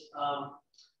is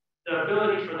the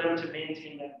ability for them to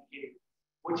maintain that behavior,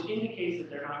 which indicates that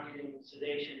they're not getting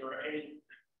sedation or any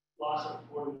loss of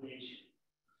coordination.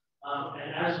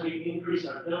 And as we increase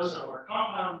our dose of our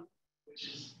compound, which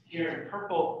is here in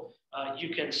purple,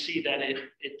 you can see that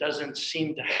it doesn't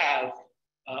seem to have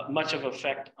much of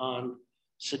effect on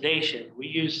sedation. We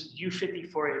use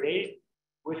U5488,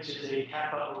 which is a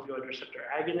kappa opioid receptor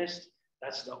agonist.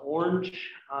 That's the orange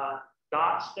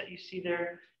dots that you see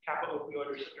there. Kappa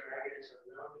opioid receptor agonists are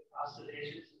known to cause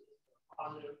sedation, so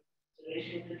positive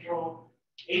sedation control.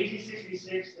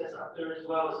 AT66, that's up there as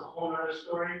well, is a whole other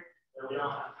story that we don't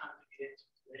have time to get into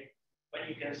today. But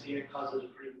you can see it causes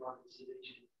pretty marked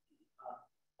sedation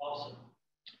also.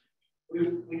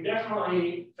 We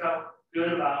definitely felt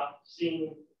good about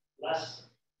seeing less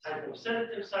type of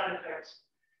sedative side effects.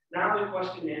 Now the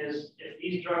question is, if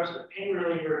these drugs are pain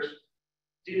relievers,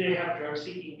 do they have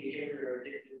drug-seeking behavior or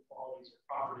addictive qualities or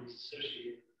properties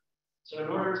associated? So in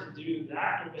order to do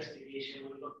that investigation,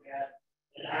 we looked at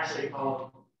an assay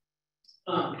called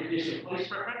condition place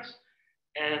preference.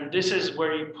 And this is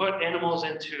where you put animals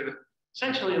into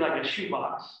essentially like a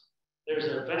shoebox. There's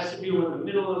a vestibule in the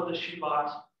middle of the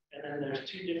shoebox, and then there's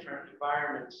two different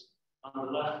environments on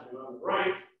the left and on the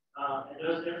right. And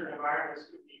those different environments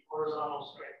could be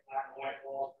horizontal striped black and white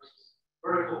walls versus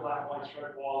vertical black and white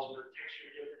striped walls with texture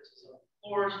differences on the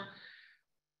floors.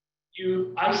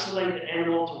 You isolate the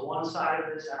animal to one side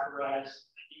of this apparatus.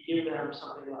 You give them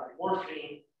something like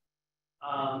morphine,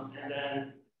 and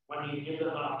then when you give them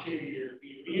an opportunity to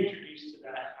be reintroduced to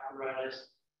that apparatus,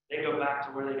 they go back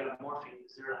to where they got morphine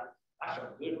because they're like, I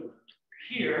felt good when I'm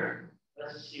here.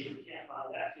 Let's see if we can't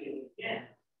find that feeling again.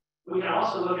 We can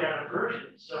also look at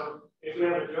aversion. So if we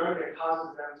have a drug that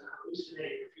causes them to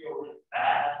hallucinate or feel really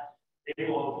bad, they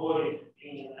will avoid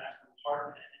being in that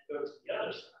compartment and go to the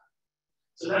other side.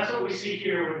 So that's what we see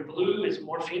here when blue is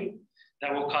morphine.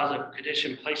 That will cause a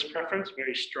condition place preference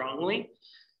very strongly.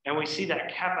 And we see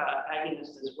that kappa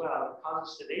agonist as well. It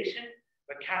causes sedation,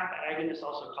 but kappa agonists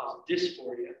also cause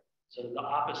dysphoria. So the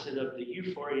opposite of the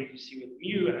euphoria you see with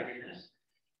mu agonist.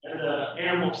 And the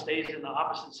animal stays in the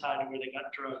opposite side of where they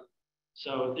got drugged.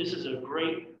 So this is a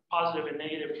great positive and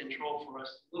negative control for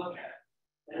us to look at.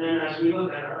 And then as we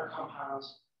look at our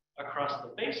compounds across the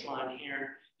baseline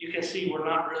here, you can see we're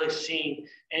not really seeing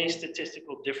any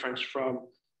statistical difference from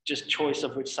just choice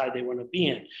of which side they want to be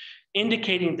in,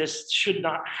 indicating this should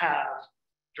not have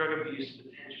drug abuse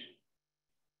potential.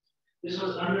 This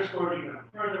was underscored even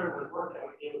further with work that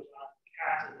we did with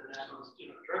cats at the National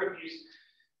Institute of Drug Abuse.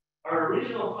 Our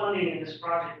original funding in this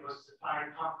project was to find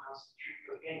compounds to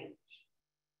treat cocaine.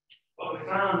 What we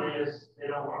found is they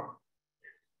don't work.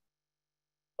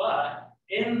 But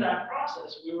in that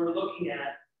process, we were looking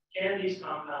at, can these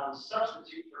compounds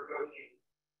substitute for cocaine,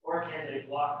 or can they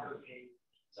block cocaine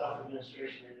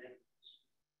self-administration in animals?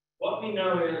 What we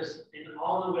know is, in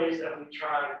all the ways that we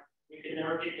tried, we could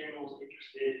never get animals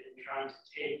interested in trying to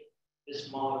take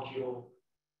this molecule,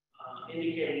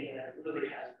 indicating that it really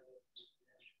has no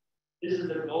potential. This is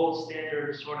the gold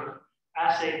standard sort of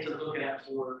assay to look at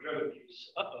for drug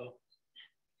abuse. Uh-oh.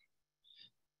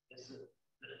 This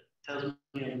tells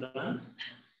me I'm done.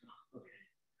 Okay.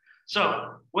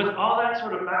 So with all that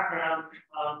sort of background,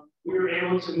 we were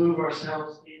able to move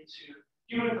ourselves into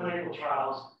human clinical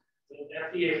trials with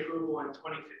FDA approval in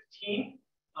 2015.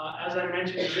 As I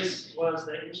mentioned, this was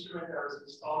the instrument that was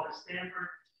installed at Stanford.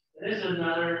 And this is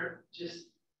another just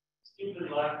stupid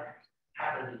luck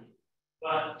happening.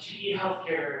 But GE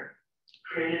Healthcare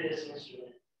created this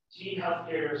instrument. GE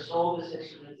Healthcare sold this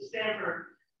instrument to Stanford,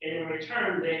 and in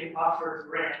return, they offered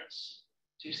grants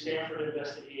to Stanford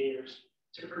investigators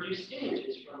to produce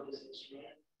images from this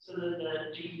instrument so that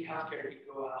the GE Healthcare could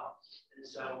go out and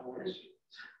sell more instruments.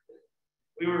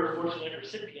 We were a fortunate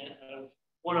recipient of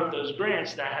one of those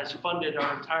grants that has funded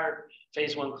our entire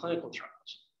phase 1 clinical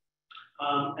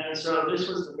trials. And so this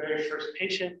was the very first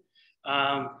patient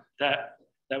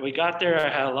that we got there. I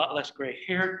had a lot less gray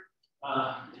hair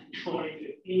in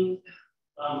 2015,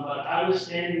 but I was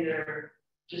standing there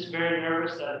just very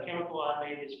nervous that a chemical I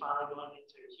made is finally going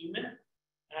into a human.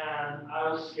 And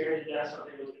I was scared to death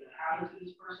something was going to happen to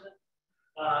this person.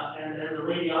 And then the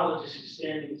radiologist who's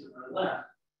standing to my left,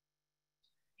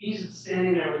 he's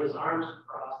standing there with his arms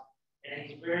crossed, and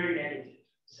he's very negative. He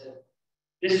said,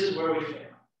 "This is where we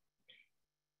fail."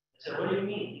 I said, "What do you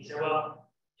mean?" He said,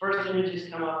 "Well, first images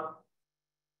come up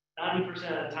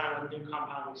 90% of the time with new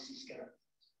compound, we see skeletons."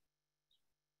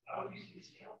 How would you see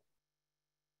skeletons?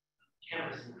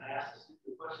 chemist, and I asked a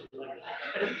stupid question like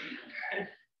that.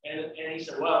 and he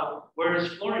said, well, where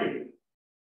does fluorine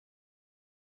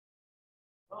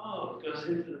go? Oh, it goes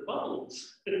into the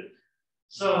bones.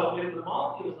 So if the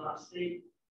molecule is not stable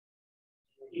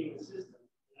in the human system,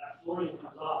 that fluorine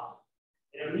comes off.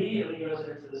 It immediately goes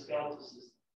into the skeletal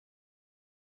system.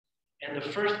 And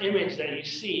the first image that you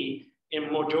see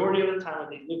in majority of the time with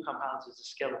these new compounds is a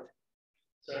skeleton.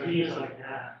 So he was like,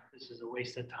 nah, this is a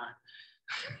waste of time.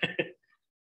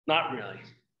 Not really.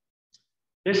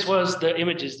 This was the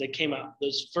images that came out,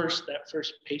 that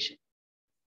first patient.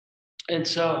 And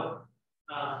so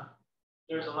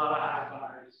there's a lot of high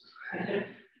fives.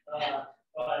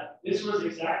 But this was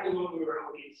exactly what we were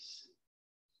hoping to see.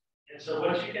 And so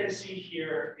what you can see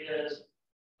here is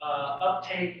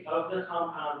uptake of the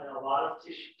compound in a lot of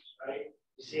tissues, right?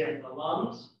 You see it in the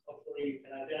lungs. Hopefully you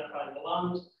can identify the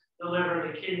lungs, the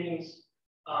liver, the kidneys.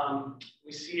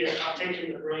 We see it uptake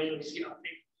in the brain. We see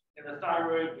uptake in the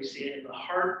thyroid. We see it in the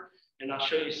heart. And I'll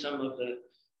show you some of the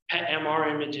PET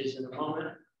MR images in a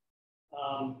moment,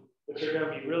 which are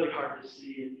going to be really hard to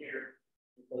see in here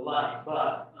with the light.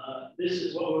 But this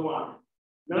is what we want.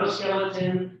 No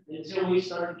skeleton until we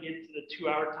start to get to the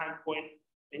 2-hour time point,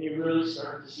 and you really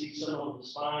start to see some of the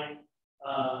spine.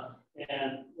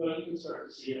 And well, you can start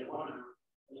to see it at 1 hour,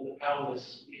 and the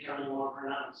pelvis becoming more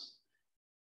pronounced.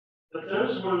 But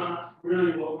those were not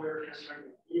really what we were concerned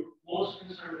with. We were most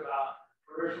concerned about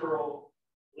peripheral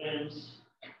limbs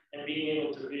and being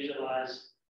able to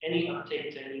visualize any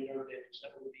uptake to any nerve damage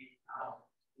that would be out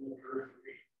in the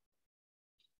periphery.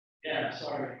 Yeah,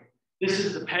 sorry. This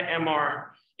is the PET MR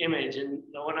image. And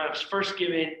when I was first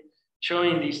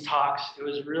showing these talks, it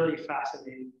was really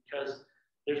fascinating because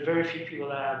there's very few people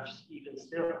that have even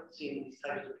still seen these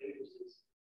types of images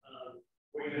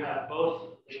where you have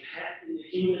both the PET in the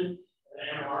human and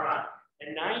the MRI.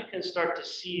 And now you can start to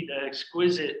see the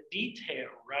exquisite detail,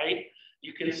 right?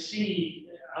 You can see,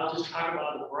 I'll just talk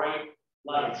about the bright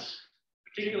lights,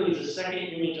 particularly the second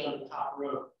image on the top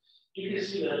row. You can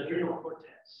see the adrenal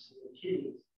cortex, the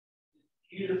kidneys,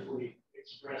 beautifully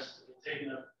expressed and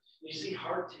taken up. You see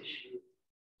heart tissue.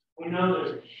 We know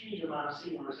there's a huge amount of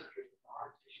signal receptors in the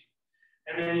heart tissue.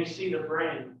 And then you see the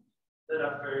brain lit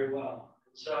up very well.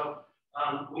 And so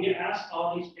we asked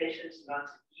all these patients not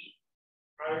to eat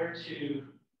prior to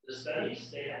the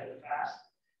studies. They had to fast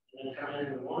and then come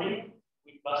in the morning.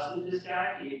 We busted this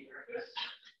guy, he ate breakfast.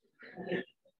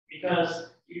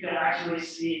 Because you can actually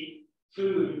see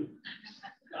food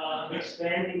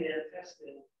expanding the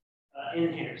intestine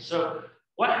in here. So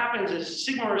what happens is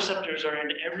signal receptors are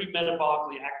in every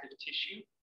metabolically active tissue.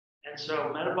 And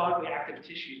so metabolically active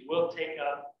tissues will take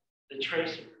up the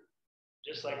tracer,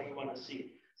 just like we want to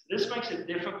see. So this makes it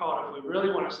difficult if we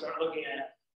really want to start looking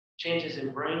at changes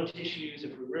in brain tissues,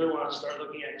 if we really want to start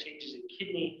looking at changes in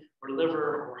kidney or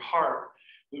liver or heart.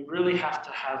 We really have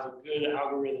to have a good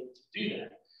algorithm to do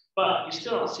that. But you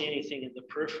still don't see anything in the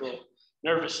peripheral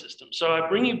nervous system. So I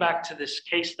bring you back to this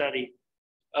case study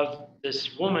of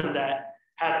this woman that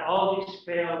had all these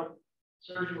failed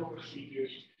surgical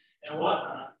procedures and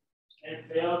whatnot, and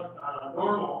failed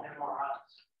normal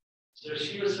MRIs. So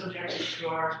she was subjected to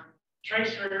our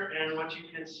tracer, and what you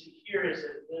can see here is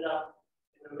it lit up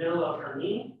in the middle of her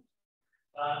knee.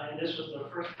 And this was the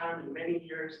first time in many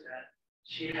years that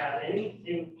she had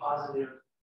anything positive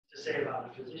to say about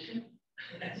a physician.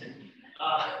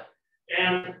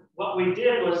 And what we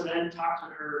did was then talk to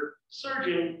her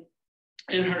surgeon,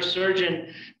 and her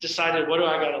surgeon decided, what do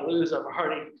I got to lose? I've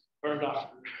already burned off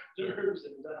her nerves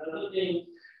and done other things.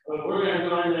 But we're going to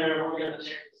go in there and we're going to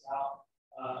check this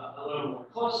out a little more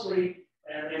closely.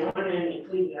 And they went in and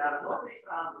cleaned it out. And what they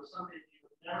found was something you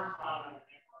would never find on an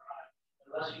MRI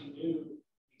unless you knew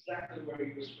exactly where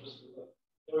you were supposed to look.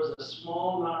 There was a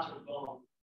small notch of bone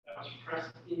that was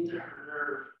pressed into her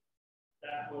nerve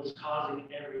that was causing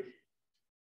everything.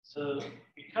 So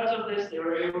because of this, they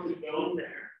were able to go in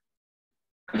there.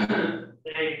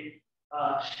 They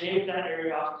shaved that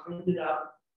area off, cleaned it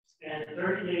up, and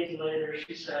 30 days later,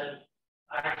 she said,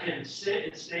 I can sit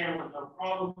and stand with no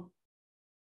problem.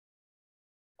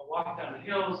 I walk down the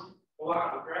hills, I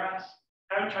walk on the grass.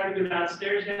 I haven't tried to go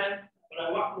downstairs yet, but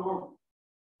I walk normal.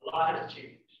 A lot has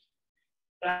changed.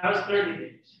 That was 30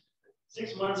 days.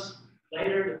 6 months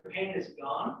later, the pain is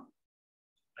gone.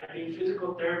 I do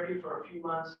physical therapy for a few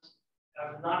months.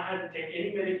 I've not had to take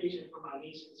any medication for my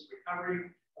knee since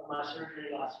recovery of my surgery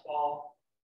last fall.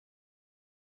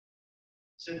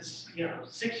 Since,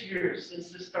 6 years,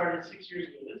 since this started 6 years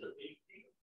ago, this is a big deal.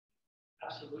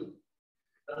 Absolutely.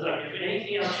 I was like, if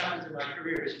anything else happens in my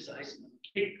career, it's just icing on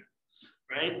the cake,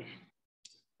 right?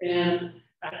 And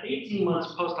at 18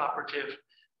 months post-operative,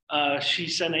 she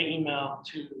sent an email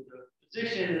to the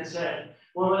physician and said,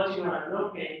 well, let you know I have no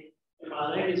pain and my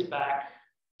leg is back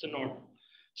to normal.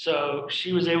 So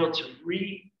she was able to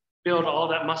rebuild all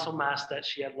that muscle mass that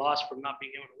she had lost from not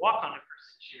being able to walk on it for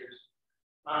 6 years.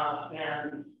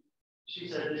 And she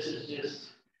said, this is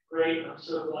just great. I'm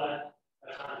so glad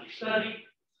I found your study.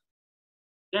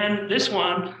 Then this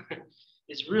one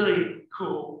is really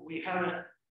cool. We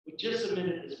just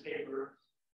submitted this paper.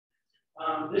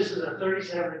 This is a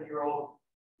 37-year-old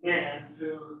man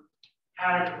who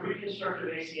had reconstructive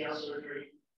ACL surgery,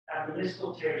 had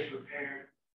meniscal tears repaired,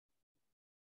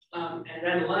 and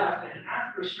then left, and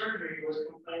after surgery was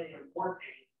complaining of more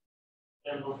pain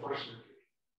than before surgery.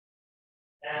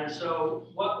 And so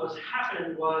what was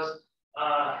happened was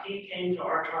he came to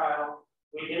our trial,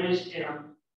 we imaged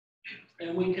him,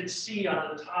 and we could see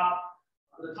on the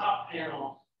top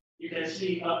panel, you can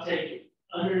see uptake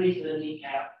underneath the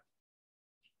kneecap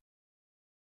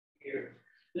here.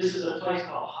 This is a place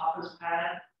called Hoffa's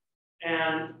pad,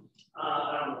 and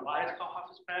I don't know why it's called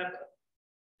Hoffa's pad, but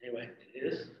anyway, it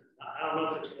is. I don't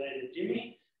know if it's related to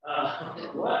Jimmy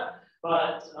or what,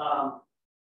 but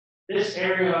this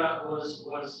area was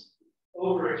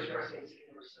overexpressing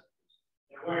skin receptors,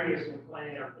 and where he was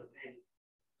complaining of the pain.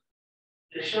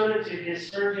 They showed it to his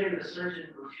surgeon. The surgeon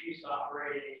refused to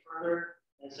operate any further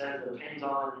and said the pain's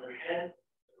all in your head,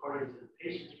 according to the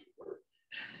patient's report,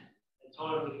 and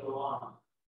told him to go on.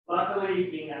 Luckily,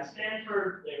 being at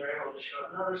Stanford, they were able to show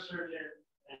another surgeon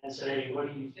and say, what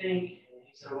do you think? And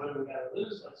he said, what do we got to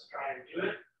lose? Let's try and do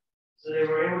it. So they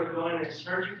were able to go in and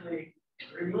surgically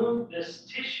remove this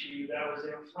tissue that was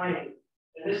inflamed.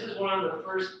 And this is one of the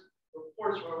first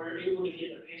reports where we were able to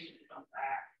get the patient to come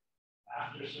back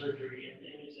after surgery and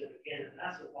image it again. And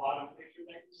that's the bottom picture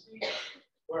that you see,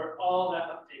 where all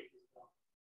that uptake is gone.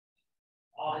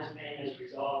 All his pain is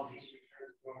resolved, he's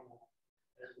returned to normal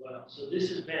as well. So this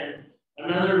has been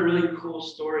another really cool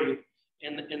story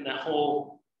in the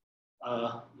whole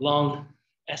long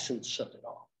essence of it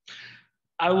all.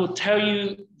 I will tell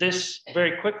you this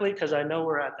very quickly because I know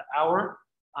we're at the hour,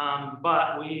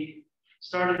 but we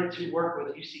started to work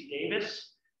with UC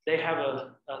Davis. They have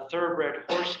a thoroughbred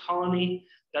horse colony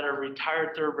that are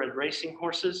retired thoroughbred racing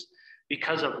horses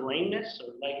because of lameness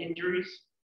or leg injuries.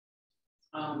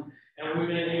 And we've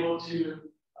been able to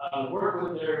work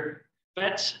with their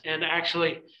vets and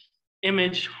actually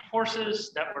image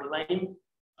horses that were lame.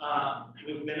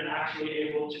 We've been actually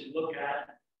able to look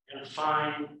at and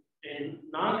find in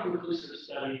non-conclusive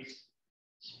studies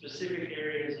specific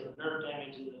areas of nerve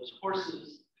damage in those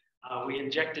horses. We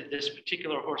injected this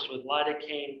particular horse with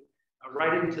lidocaine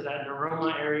right into that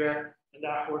neuroma area, and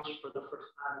that horse for the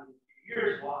first time in a few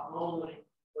years walked normally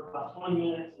for about 20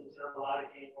 minutes until the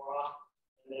lidocaine wore off,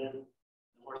 and then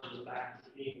the horse was back to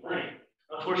being lame.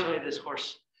 Unfortunately, this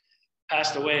horse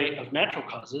passed away of natural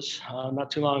causes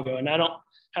not too long ago, and I don't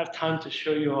have time to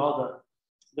show you all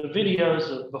the videos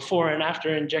of before and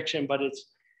after injection, but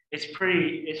it's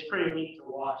pretty neat to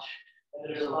watch. And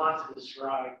there's a lot to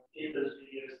describe in those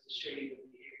videos to show you the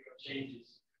behavioral changes.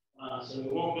 So we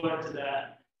won't go into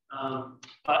that,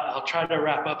 but I'll try to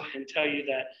wrap up and tell you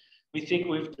that we think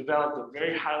we've developed a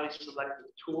very highly selective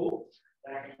tool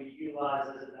that can be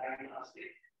utilized as a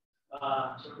diagnostic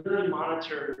to really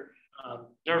monitor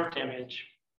nerve damage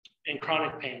and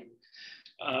chronic pain.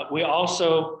 We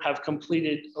also have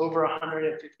completed over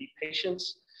 150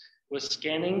 patients with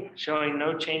scanning, showing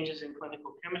no changes in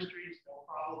clinical chemistries, no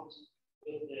problems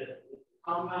with the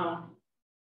compound.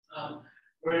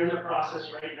 We're in the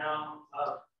process right now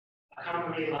of a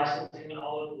company licensing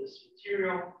all of this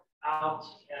material out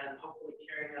and hopefully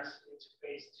carrying us into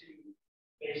phase 2,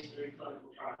 phase 3 clinical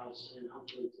trials and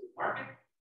hopefully to the market.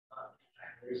 In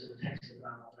fact, there's a text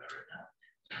about all that right now.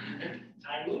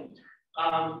 Timely.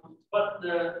 But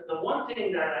the one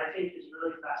thing that I think is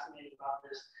really fascinating about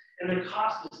this, and the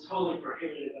cost is totally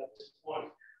prohibitive at this point,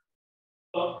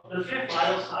 but the fifth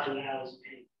vital sign now is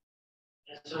pain.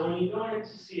 And so when you go in to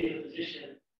see a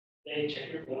physician, they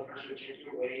check your blood pressure, check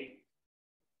your weight,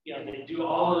 they do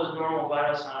all of those normal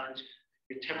vital signs,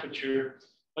 your temperature,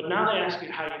 but now they ask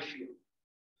you how you feel.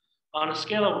 On a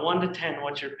scale of 1 to 10,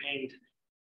 what's your pain today?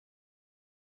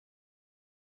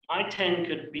 My 10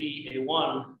 could be a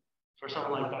 1 for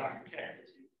someone like Dr.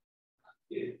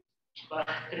 K. But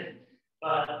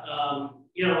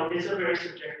it's a very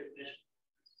subjective measure.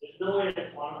 There's no way to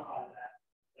quantify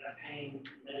that pain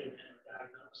measurement or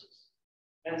diagnosis.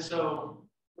 And so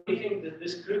we think that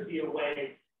this could be a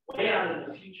way out in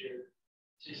the future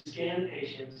to scan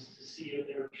patients to see if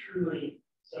they're truly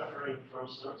suffering from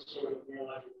some sort of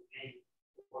neurological pain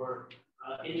or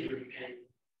injury pain.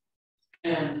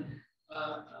 And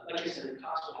like I said, the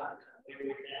cost will have to come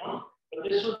way down. But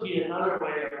this would be another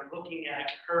way of looking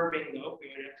at curbing the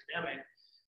opioid epidemic,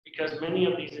 because many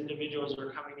of these individuals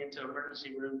are coming into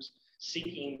emergency rooms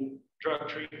seeking drug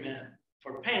treatment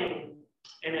for pain.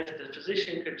 And if the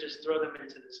physician could just throw them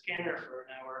into the scanner for an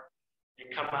hour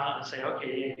and come out and say, okay,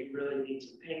 yeah, you really need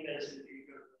some pain medicine, you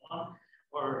go to the lung,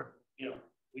 or, you know,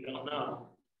 we don't know.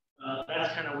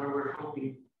 That's kind of where we're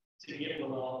hoping to get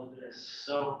with all of this.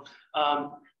 So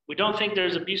we don't think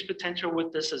there's abuse potential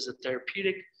with this as a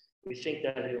therapeutic. We think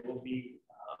that it will be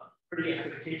pretty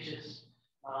efficacious.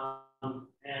 And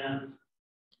I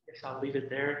guess I'll leave it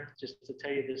there just to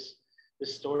tell you this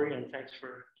story, and thanks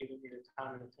for giving me the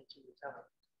time and attention to tell it.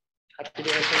 Happy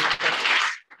to answer any questions.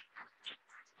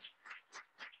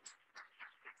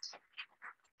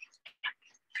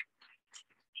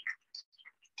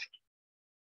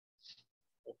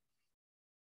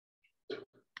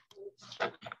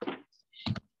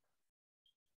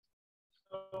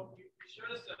 So you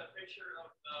showed us a picture of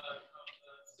the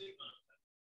stigma,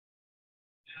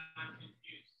 and I'm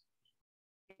confused.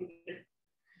 Do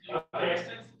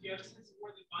you have a sense of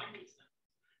where the binding is?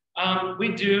 We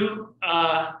do.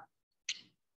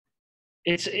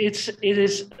 It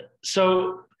is.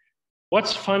 So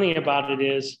what's funny about it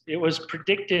is it was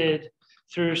predicted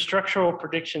through structural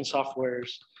prediction softwares.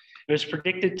 It was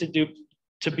predicted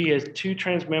to be a 2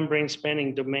 transmembrane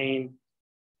spanning domain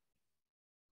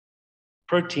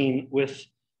protein with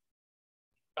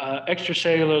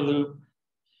extracellular loop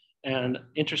and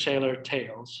intracellular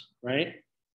tails, right?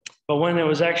 But when it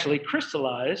was actually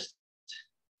crystallized,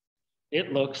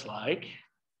 it looks like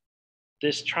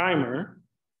this trimer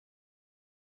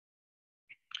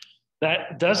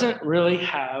that doesn't really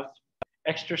have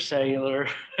extracellular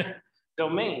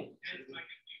domain.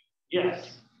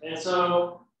 Yes, and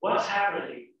so what's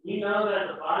happening? We know that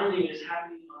the binding is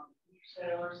happening on the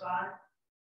intracellular side,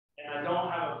 and I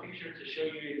don't have a picture to show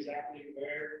you exactly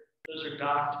where those are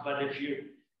docked, but if you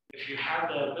have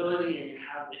the ability and you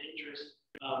have the interest,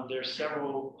 there's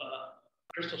several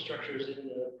crystal structures in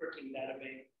the protein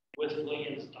database with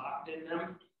ligands docked in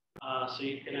them. So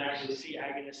you can actually see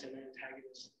agonists and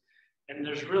antagonists. And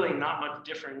there's really not much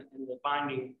different in the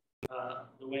binding,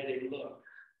 the way they look.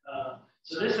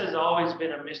 So this has always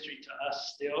been a mystery to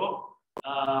us still.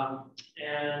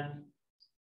 And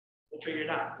we'll figure it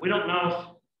out. We don't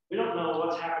know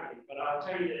what's happening, but I'll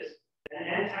tell you this. An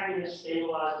antagonist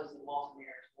stabilizes the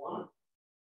multimeric form.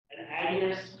 An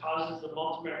agonist causes the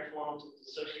multimeric form to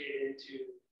dissociate into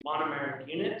monomeric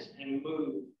units and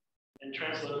move and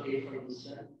translocate from the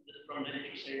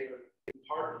intracellular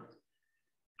compartment.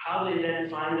 How they then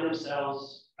find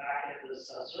themselves back at the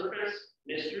cell surface,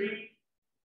 mystery,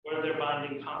 where they're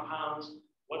binding compounds,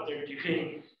 what they're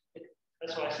doing.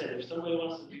 That's why I said, if somebody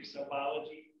wants to do cell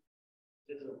biology,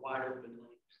 this is a wide open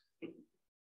link.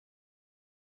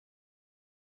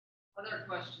 Other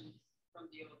questions from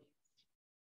the audience?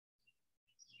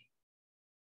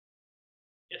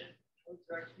 Yes. How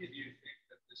exactly do you think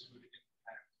that this would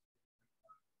impact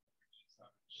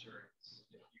insurance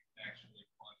if you can actually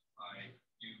quantify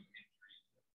new injuries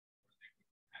where they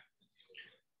would have to deal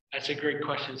with? That's a great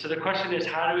question. So the question is,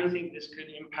 how do we think this could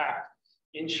impact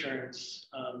insurance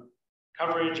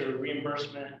coverage or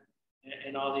reimbursement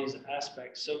and all these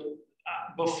aspects? So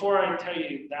before I tell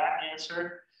you that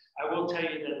answer, I will tell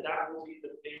you that that will be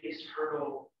the biggest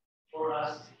hurdle for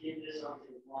us to get this onto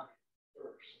the market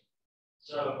first.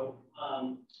 So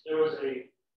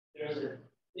there's an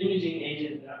imaging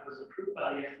agent that was approved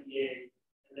by the FDA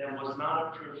and then was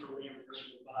not approved for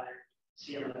reimbursement by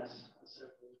CMS,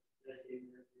 Medicaid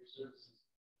Services,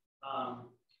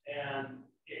 and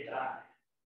it died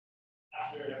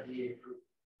after FDA approval.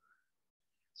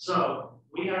 So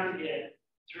we have to get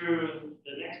through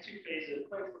the next 2 phases of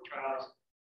clinical trials,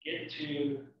 get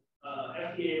to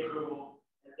FDA approval,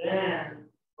 and then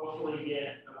hopefully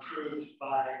get approved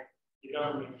by the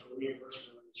government for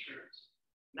reimbursement of insurance.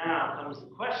 Now comes the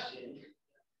question,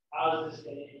 how is this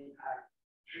going to impact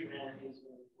treatment and things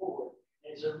going forward?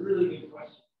 And it's a really good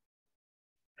question.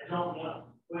 I don't know.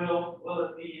 Will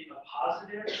it be a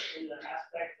positive in the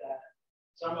aspect that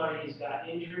somebody's got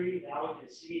injury, now we can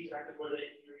see exactly where the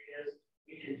injury is,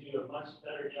 we can do a much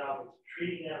better job of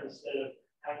treating them instead of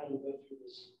having them go through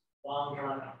this long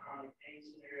drawn out chronic pain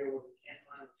scenario where we can't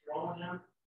find what's wrong with them.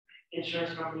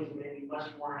 Insurance companies may be much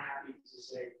more happy to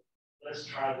say, let's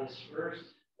try this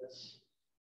first. Let's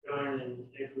go in and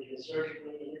if we can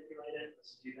surgically manipulate it,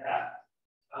 let's do that.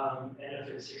 And if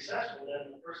it's successful,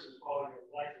 then the person's quality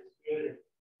of life is good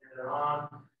and they're on.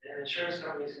 And the insurance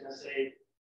company is going to save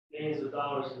millions of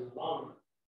dollars in the long run.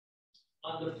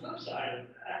 On the flip side of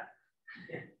that,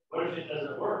 what if it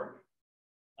doesn't work?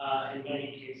 in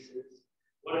many cases?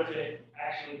 What if it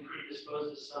actually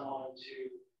predisposes someone to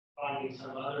finding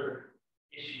some other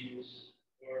issues?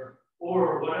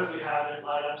 Or what if we have it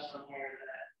light up somewhere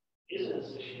that isn't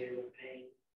associated with pain,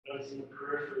 but it's in the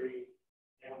periphery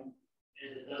and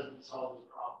it doesn't solve the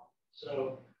problem?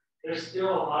 So there's still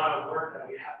a lot of work that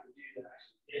we have to do to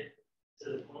actually get to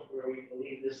the point where we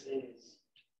believe this thing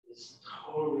is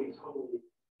totally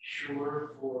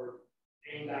sure for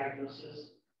pain diagnosis.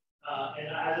 And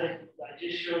as I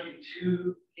just showed you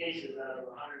 2 cases out of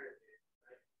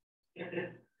 150,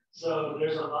 right? So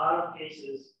there's a lot of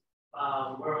cases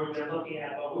where we've been looking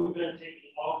at, but we've been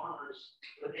taking all comers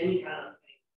with any kind of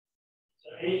pain. So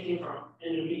anything from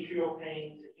endometrial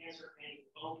pain to cancer pain,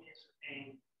 bone cancer pain,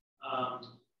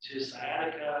 to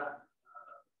sciatica,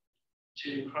 to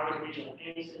chronic regional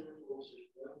pain syndrome, which is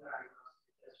one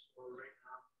diagnostic test for right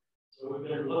now. So we've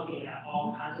been looking at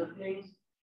all kinds of things,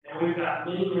 and we've got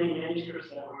many manuscripts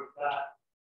that we've got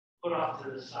put off to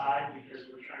the side because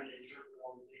we're trying to interpret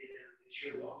all the data and make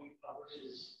sure what we publish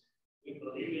is we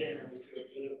believe in and we feel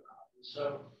good about. And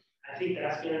so I think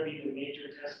that's going to be the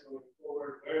major test going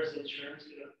forward. Where is insurance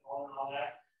going to fall and all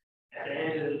that? At the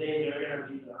end of the day, they're going to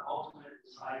be the ultimate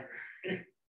decider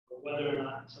of whether or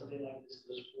not something like this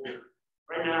goes forward.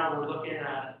 Right now, we're looking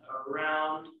at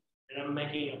around, and I'm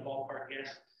making a ballpark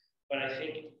guess, but I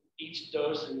think each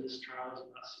dose in this trial is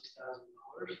about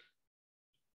 $6,000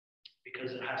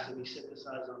 because it has to be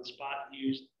synthesized on spot,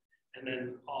 used, and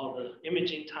then all the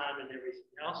imaging time and everything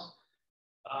else.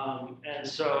 And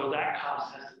so that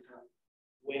cost has to come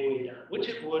way down, which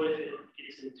it would if it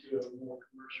gets into a more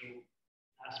commercial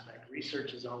aspect.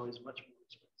 Research is always much more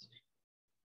expensive.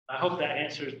 I hope that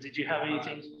answers. Did you have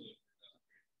anything?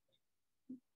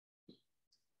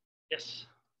 Yes.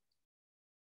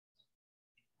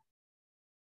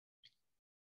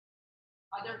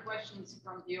 Other questions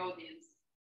from the audience?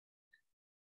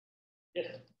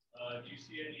 Yes. Do you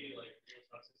see any like renal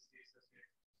toxicity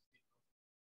associated?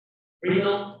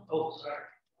 Renal? Oh, sorry.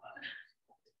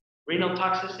 Renal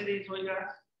toxicity is what you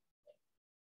asked?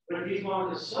 With these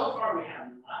molecules, so far we have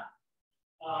not.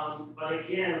 But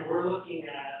again, we're looking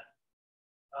at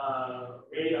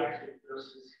radioactive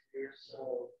doses here.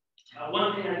 So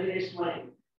one thing I did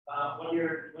explain, when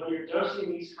you're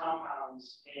dosing these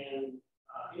compounds in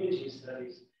imaging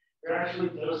studies, you're actually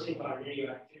dosing by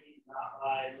radioactivity, not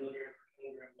by milligram per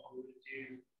kilogram, what we would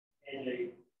do in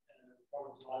a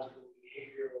pharmacological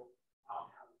behavioral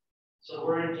outcome. So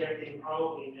we're injecting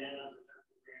probably nanos of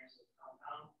grams of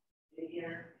compound in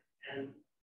here. And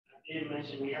I did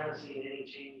mention we haven't seen any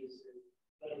changes in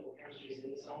clinical chemistries,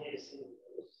 and it's only a single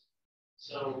dose.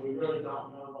 So we really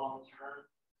don't know long term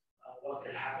what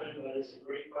could happen, but it's a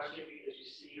great question because you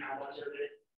see how much of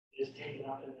it is taken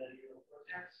up in the neural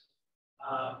cortex.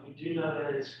 We do know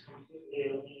that it's completely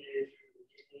eliminated through the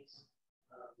kidneys.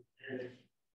 And if you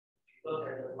look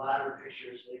at the latter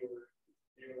pictures, they were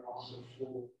also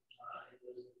full in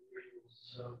those individuals.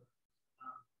 So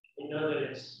we know that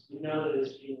it's being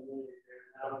eliminated there.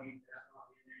 That'll be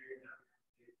definitely an area that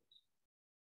we have to do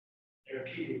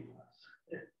therapeutic wise.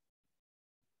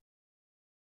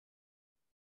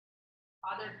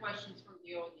 Other questions from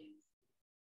the audience?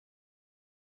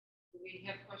 Do we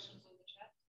have questions on the chat?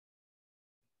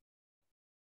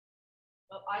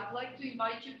 Well, I'd like to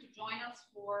invite you to join us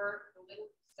for a little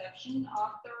reception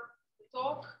after the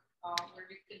talk, where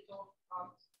we can talk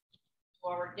to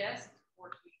our guests or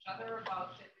to each other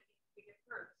about everything we have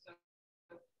heard. So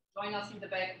join us in the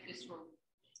back of this room.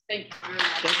 Thank you very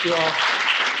much. Thank you all.